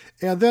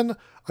 And then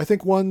I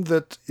think one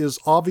that is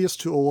obvious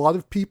to a lot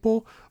of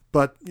people,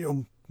 but,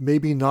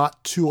 maybe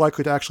not too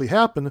likely to actually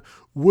happen,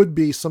 would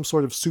be some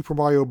sort of Super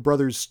Mario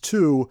Brothers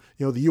 2,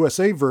 the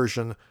USA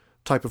version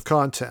type of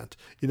content.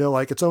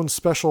 Like its own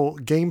special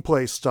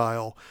gameplay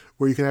style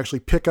where you can actually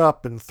pick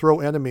up and throw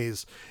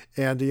enemies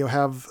and,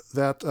 have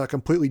that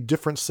completely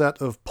different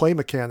set of play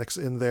mechanics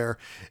in there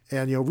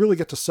and, really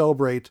get to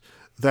celebrate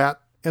that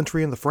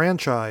entry in the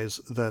franchise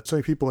that so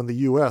many people in the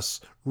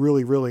US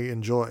really, really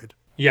enjoyed.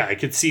 Yeah, I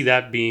could see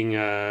that being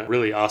a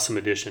really awesome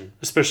addition,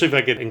 especially if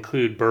I could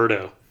include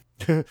Birdo.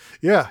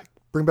 Yeah,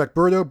 bring back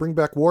Birdo, bring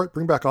back Wart,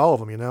 bring back all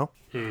of them,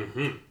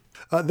 Mm-hmm.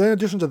 Then in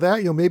addition to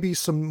that, maybe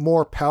some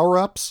more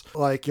power-ups,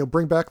 like,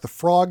 bring back the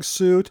frog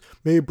suit,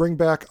 maybe bring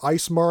back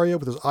Ice Mario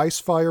with his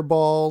ice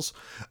fireballs.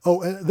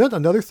 Oh, and then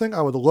another thing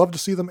I would love to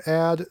see them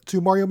add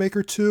to Mario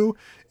Maker 2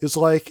 is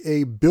like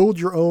a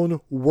build-your-own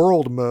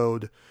world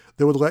mode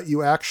that would let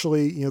you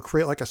actually,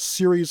 create like a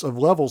series of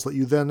levels that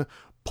you then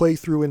play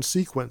through in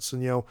sequence.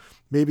 And,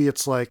 maybe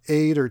it's like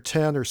 8 or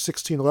 10 or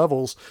 16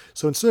 levels.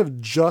 So instead of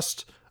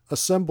just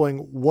assembling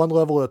one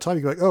level at a time,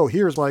 you can be like, oh,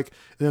 here's like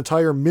an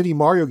entire mini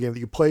Mario game that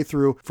you play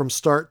through from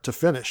start to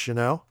finish,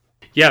 Yeah,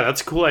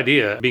 that's a cool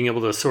idea. Being able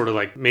to sort of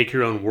like make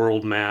your own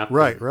world map.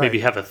 Right.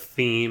 Maybe have a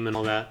theme and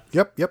all that.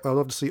 Yep. I'd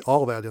love to see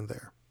all of that in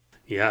there.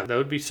 Yeah, that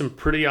would be some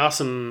pretty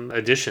awesome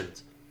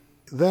additions.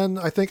 then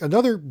I think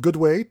another good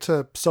way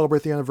to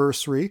celebrate the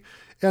anniversary,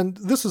 and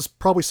this is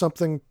probably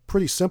something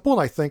pretty simple,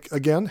 and I think,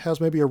 again, has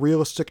maybe a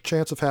realistic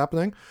chance of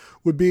happening,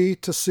 would be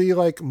to see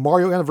like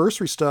Mario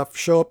anniversary stuff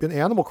show up in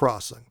Animal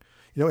Crossing.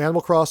 You know,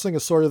 Animal Crossing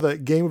is sort of the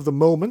game of the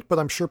moment, but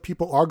I'm sure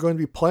people are going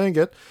to be playing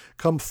it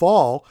come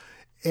fall.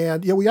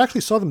 And, we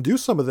actually saw them do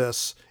some of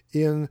this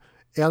in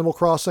Animal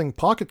Crossing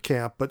Pocket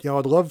Camp, but,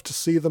 I'd love to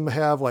see them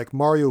have like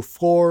Mario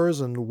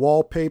floors and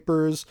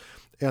wallpapers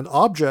and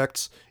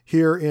objects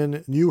here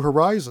in New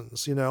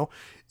Horizons.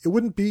 It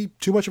wouldn't be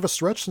too much of a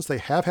stretch since they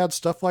have had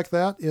stuff like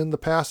that in the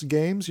past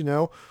games,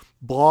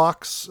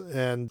 blocks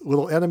and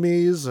little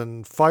enemies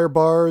and fire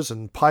bars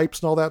and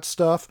pipes and all that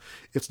stuff.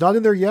 It's not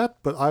in there yet,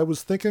 but I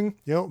was thinking,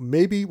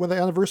 maybe when the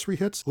anniversary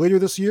hits later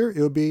this year,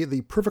 it would be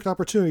the perfect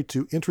opportunity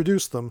to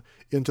introduce them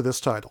into this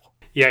title.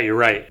 Yeah, you're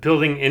right.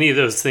 Building any of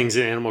those things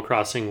in Animal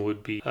Crossing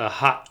would be a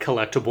hot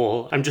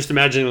collectible. I'm just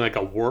imagining like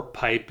a warp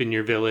pipe in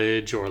your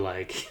village or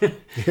like,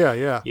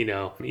 yeah.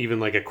 Even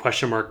like a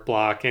question mark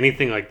block,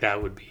 anything like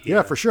that would be.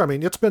 Yeah, for sure. I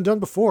mean, it's been done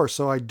before,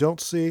 so I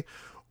don't see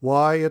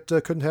why it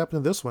couldn't happen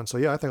in this one. So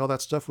yeah, I think all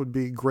that stuff would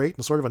be great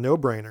and sort of a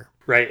no-brainer.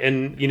 Right,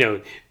 and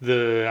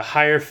the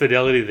higher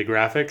fidelity of the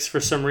graphics, for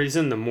some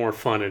reason, the more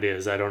fun it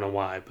is. I don't know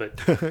why, but...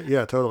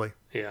 Yeah, totally.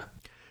 Yeah.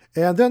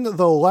 And then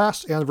the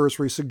last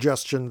anniversary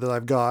suggestion that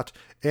I've got,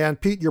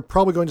 and Pete, you're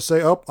probably going to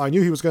say, oh, I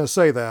knew he was going to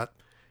say that,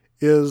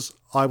 is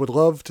I would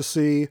love to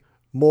see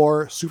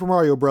more Super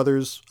Mario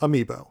Brothers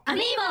Amiibo.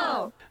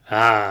 Amiibo!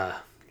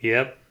 Ah,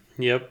 yep.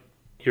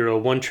 You're a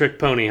one-trick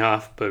pony,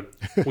 Hoff, but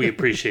we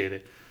appreciate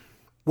it.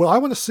 What I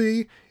want to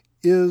see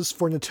is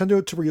for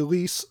Nintendo to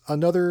release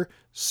another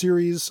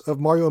series of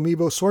Mario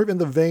Amiibo sort of in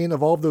the vein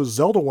of all of those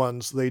Zelda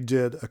ones they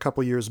did a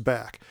couple years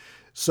back.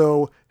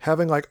 So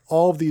having like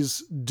all of these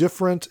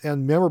different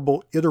and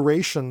memorable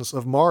iterations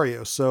of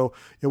Mario. So,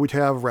 we'd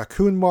have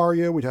Raccoon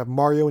Mario, we'd have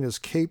Mario in his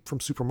cape from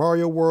Super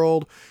Mario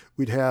World,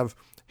 we'd have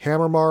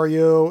Hammer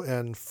Mario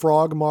and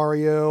Frog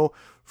Mario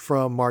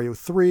from Mario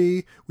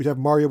 3, we'd have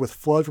Mario with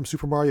Flood from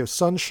Super Mario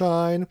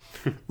Sunshine,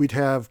 we'd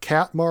have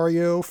Cat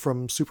Mario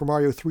from Super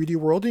Mario 3D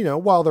World.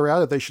 While they're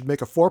at it, they should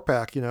make a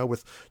 4-pack,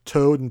 with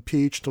Toad and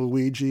Peach and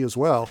Luigi as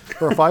well,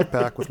 or a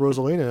 5-pack with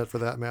Rosalina in it for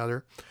that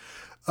matter.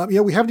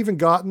 We haven't even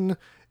gotten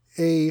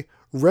a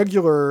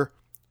regular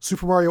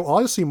Super Mario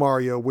Odyssey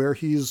Mario where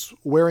he's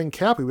wearing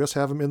cap. We just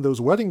have him in those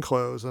wedding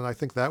clothes, and I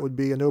think that would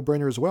be a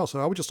no-brainer as well. So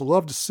I would just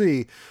love to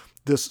see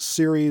this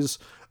series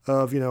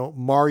of,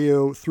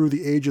 Mario through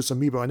the ages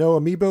Amiibo. I know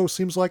Amiibo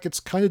seems like it's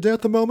kind of dead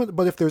at the moment,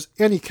 but if there's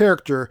any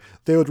character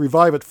they would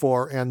revive it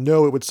for and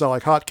know it would sell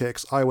like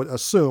hotcakes, I would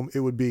assume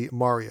it would be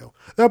Mario.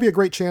 That would be a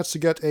great chance to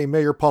get a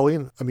Mayor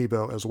Pauline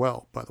Amiibo as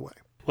well, by the way.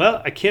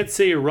 Well, I can't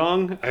say you're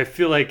wrong. I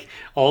feel like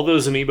all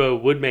those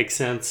Amiibo would make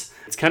sense.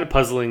 It's kind of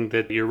puzzling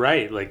that you're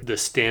right. Like the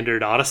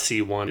standard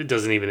Odyssey one, it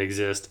doesn't even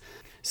exist.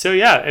 So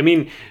yeah, I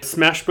mean,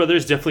 Smash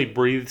Brothers definitely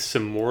breathed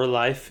some more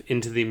life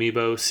into the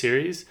Amiibo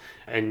series.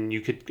 And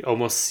you could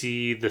almost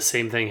see the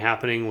same thing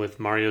happening with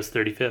Mario's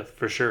 35th,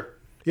 for sure.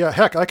 Yeah,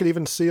 heck, I could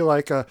even see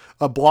like a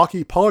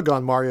blocky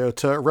polygon Mario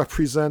to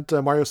represent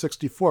Mario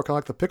 64, kind of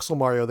like the Pixel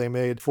Mario they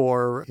made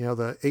for,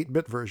 the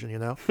 8-bit version,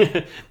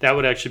 That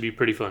would actually be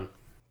pretty fun.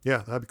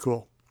 Yeah, that'd be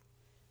cool.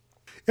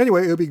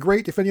 Anyway, it would be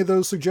great if any of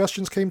those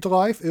suggestions came to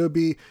life. It would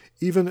be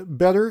even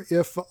better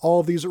if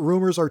all of these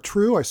rumors are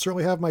true. I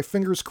certainly have my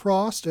fingers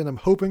crossed, and I'm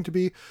hoping to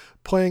be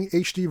playing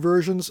HD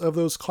versions of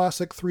those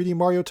classic 3D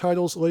Mario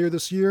titles later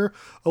this year,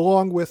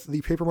 along with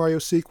the Paper Mario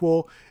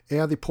sequel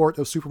and the port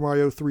of Super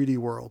Mario 3D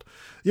World.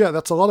 Yeah,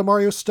 that's a lot of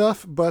Mario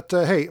stuff, but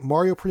hey,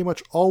 Mario pretty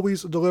much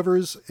always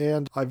delivers,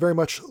 and I very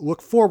much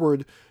look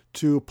forward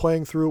to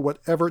playing through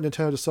whatever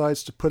Nintendo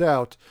decides to put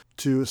out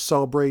to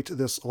celebrate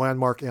this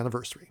landmark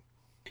anniversary.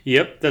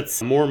 Yep,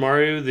 that's more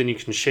Mario than you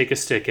can shake a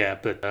stick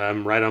at, but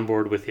I'm right on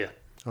board with you.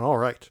 All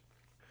right.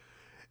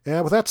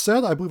 And with that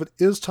said, I believe it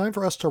is time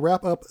for us to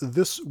wrap up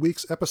this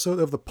week's episode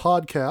of the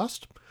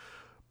podcast.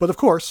 But of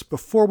course,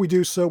 before we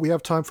do so, we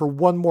have time for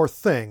one more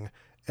thing,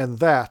 and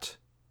that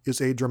is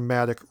a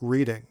dramatic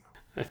reading.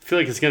 I feel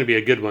like it's going to be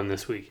a good one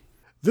this week.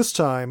 This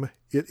time,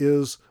 it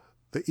is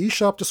the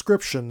eShop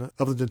description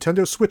of the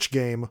Nintendo Switch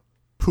game,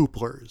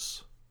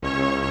 Pooplers.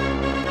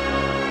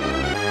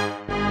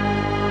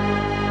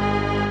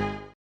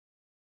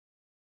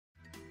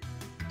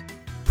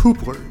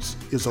 Pooplers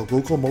is a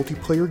local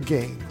multiplayer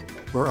game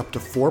where up to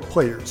 4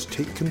 players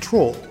take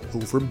control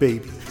over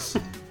babies.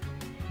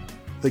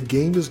 The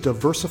game is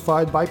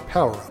diversified by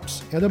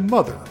power-ups and a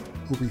mother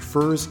who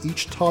refers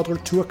each toddler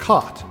to a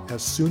cot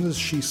as soon as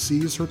she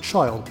sees her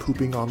child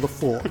pooping on the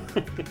floor.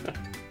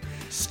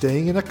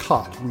 Staying in a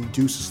cot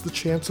reduces the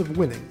chance of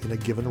winning in a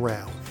given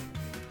round.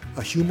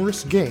 A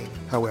humorous game,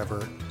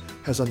 however,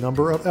 has a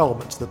number of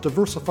elements that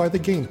diversify the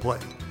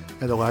gameplay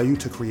and allow you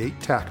to create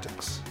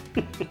tactics.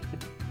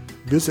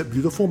 Visit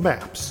beautiful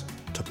maps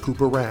to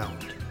poop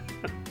around.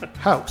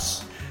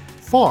 House,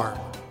 farm,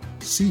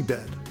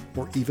 seabed,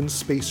 or even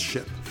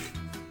spaceship.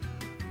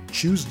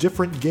 Choose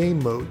different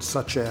game modes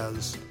such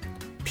as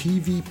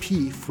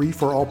PvP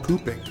free-for-all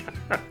pooping,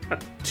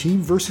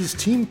 team versus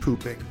team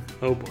pooping,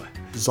 oh boy,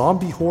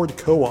 Zombie Horde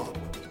Co-op.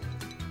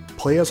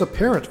 Play as a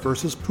parent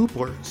versus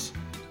pooplers.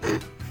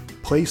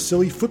 Play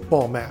silly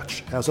football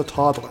match as a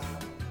toddler.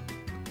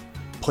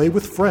 Play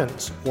with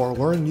friends or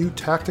learn new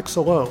tactics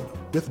alone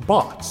with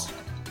bots.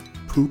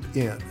 Poop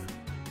in.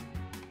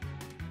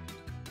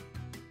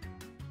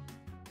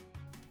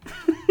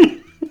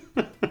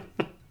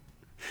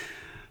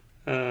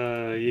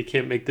 You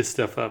can't make this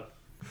stuff up.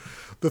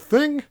 The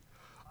thing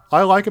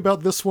I like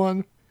about this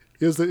one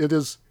is that it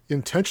is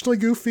intentionally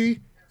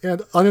goofy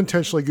and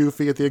unintentionally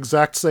goofy at the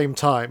exact same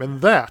time, and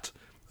that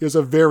is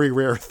a very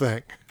rare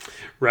thing.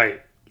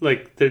 Right.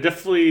 Like, they're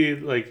definitely,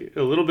 like,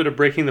 a little bit of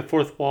breaking the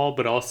fourth wall,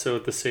 but also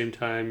at the same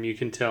time, you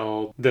can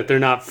tell that they're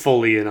not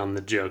fully in on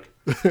the joke.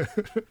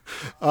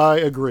 I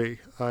agree.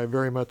 I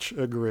very much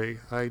agree.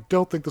 I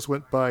don't think this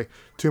went by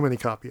too many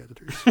copy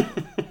editors.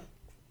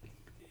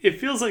 It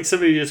feels like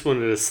somebody just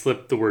wanted to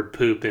slip the word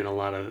poop in a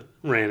lot of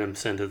random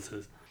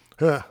sentences.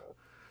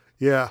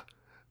 Yeah.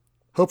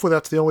 Hopefully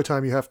that's the only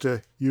time you have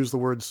to use the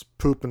words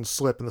poop and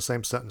slip in the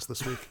same sentence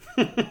this week.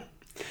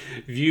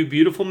 View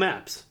beautiful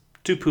maps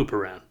to poop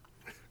around.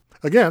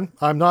 Again,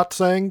 I'm not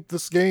saying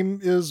this game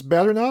is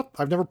bad or not.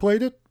 I've never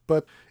played it,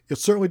 but it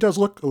certainly does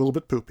look a little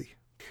bit poopy.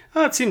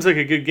 Oh, it seems like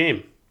a good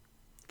game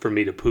for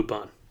me to poop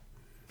on.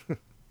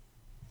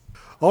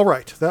 All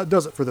right, that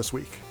does it for this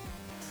week.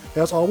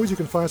 As always, you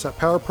can find us at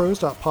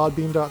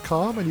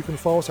powerpros.podbean.com, and you can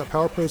follow us at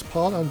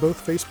PowerProsPod on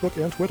both Facebook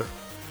and Twitter.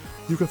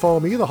 You can follow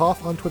me, The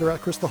Hoff, on Twitter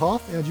at Chris The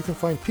Hoff, and you can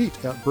find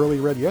Pete at Burly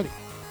Red Yeti.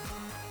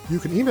 You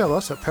can email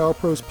us at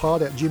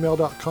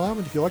powerprospod@gmail.com,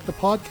 and if you like the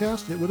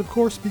podcast, it would of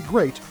course be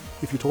great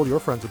if you told your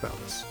friends about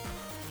us.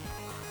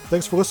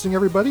 Thanks for listening,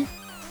 everybody.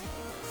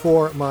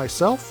 For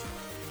myself,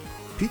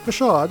 Pete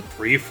Michaud,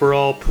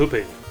 Free-for-all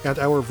pooping, and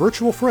our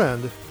virtual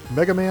friend,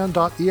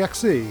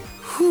 Megaman.exe,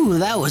 Whew,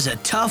 that was a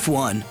tough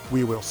one.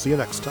 we will see you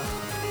next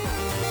time.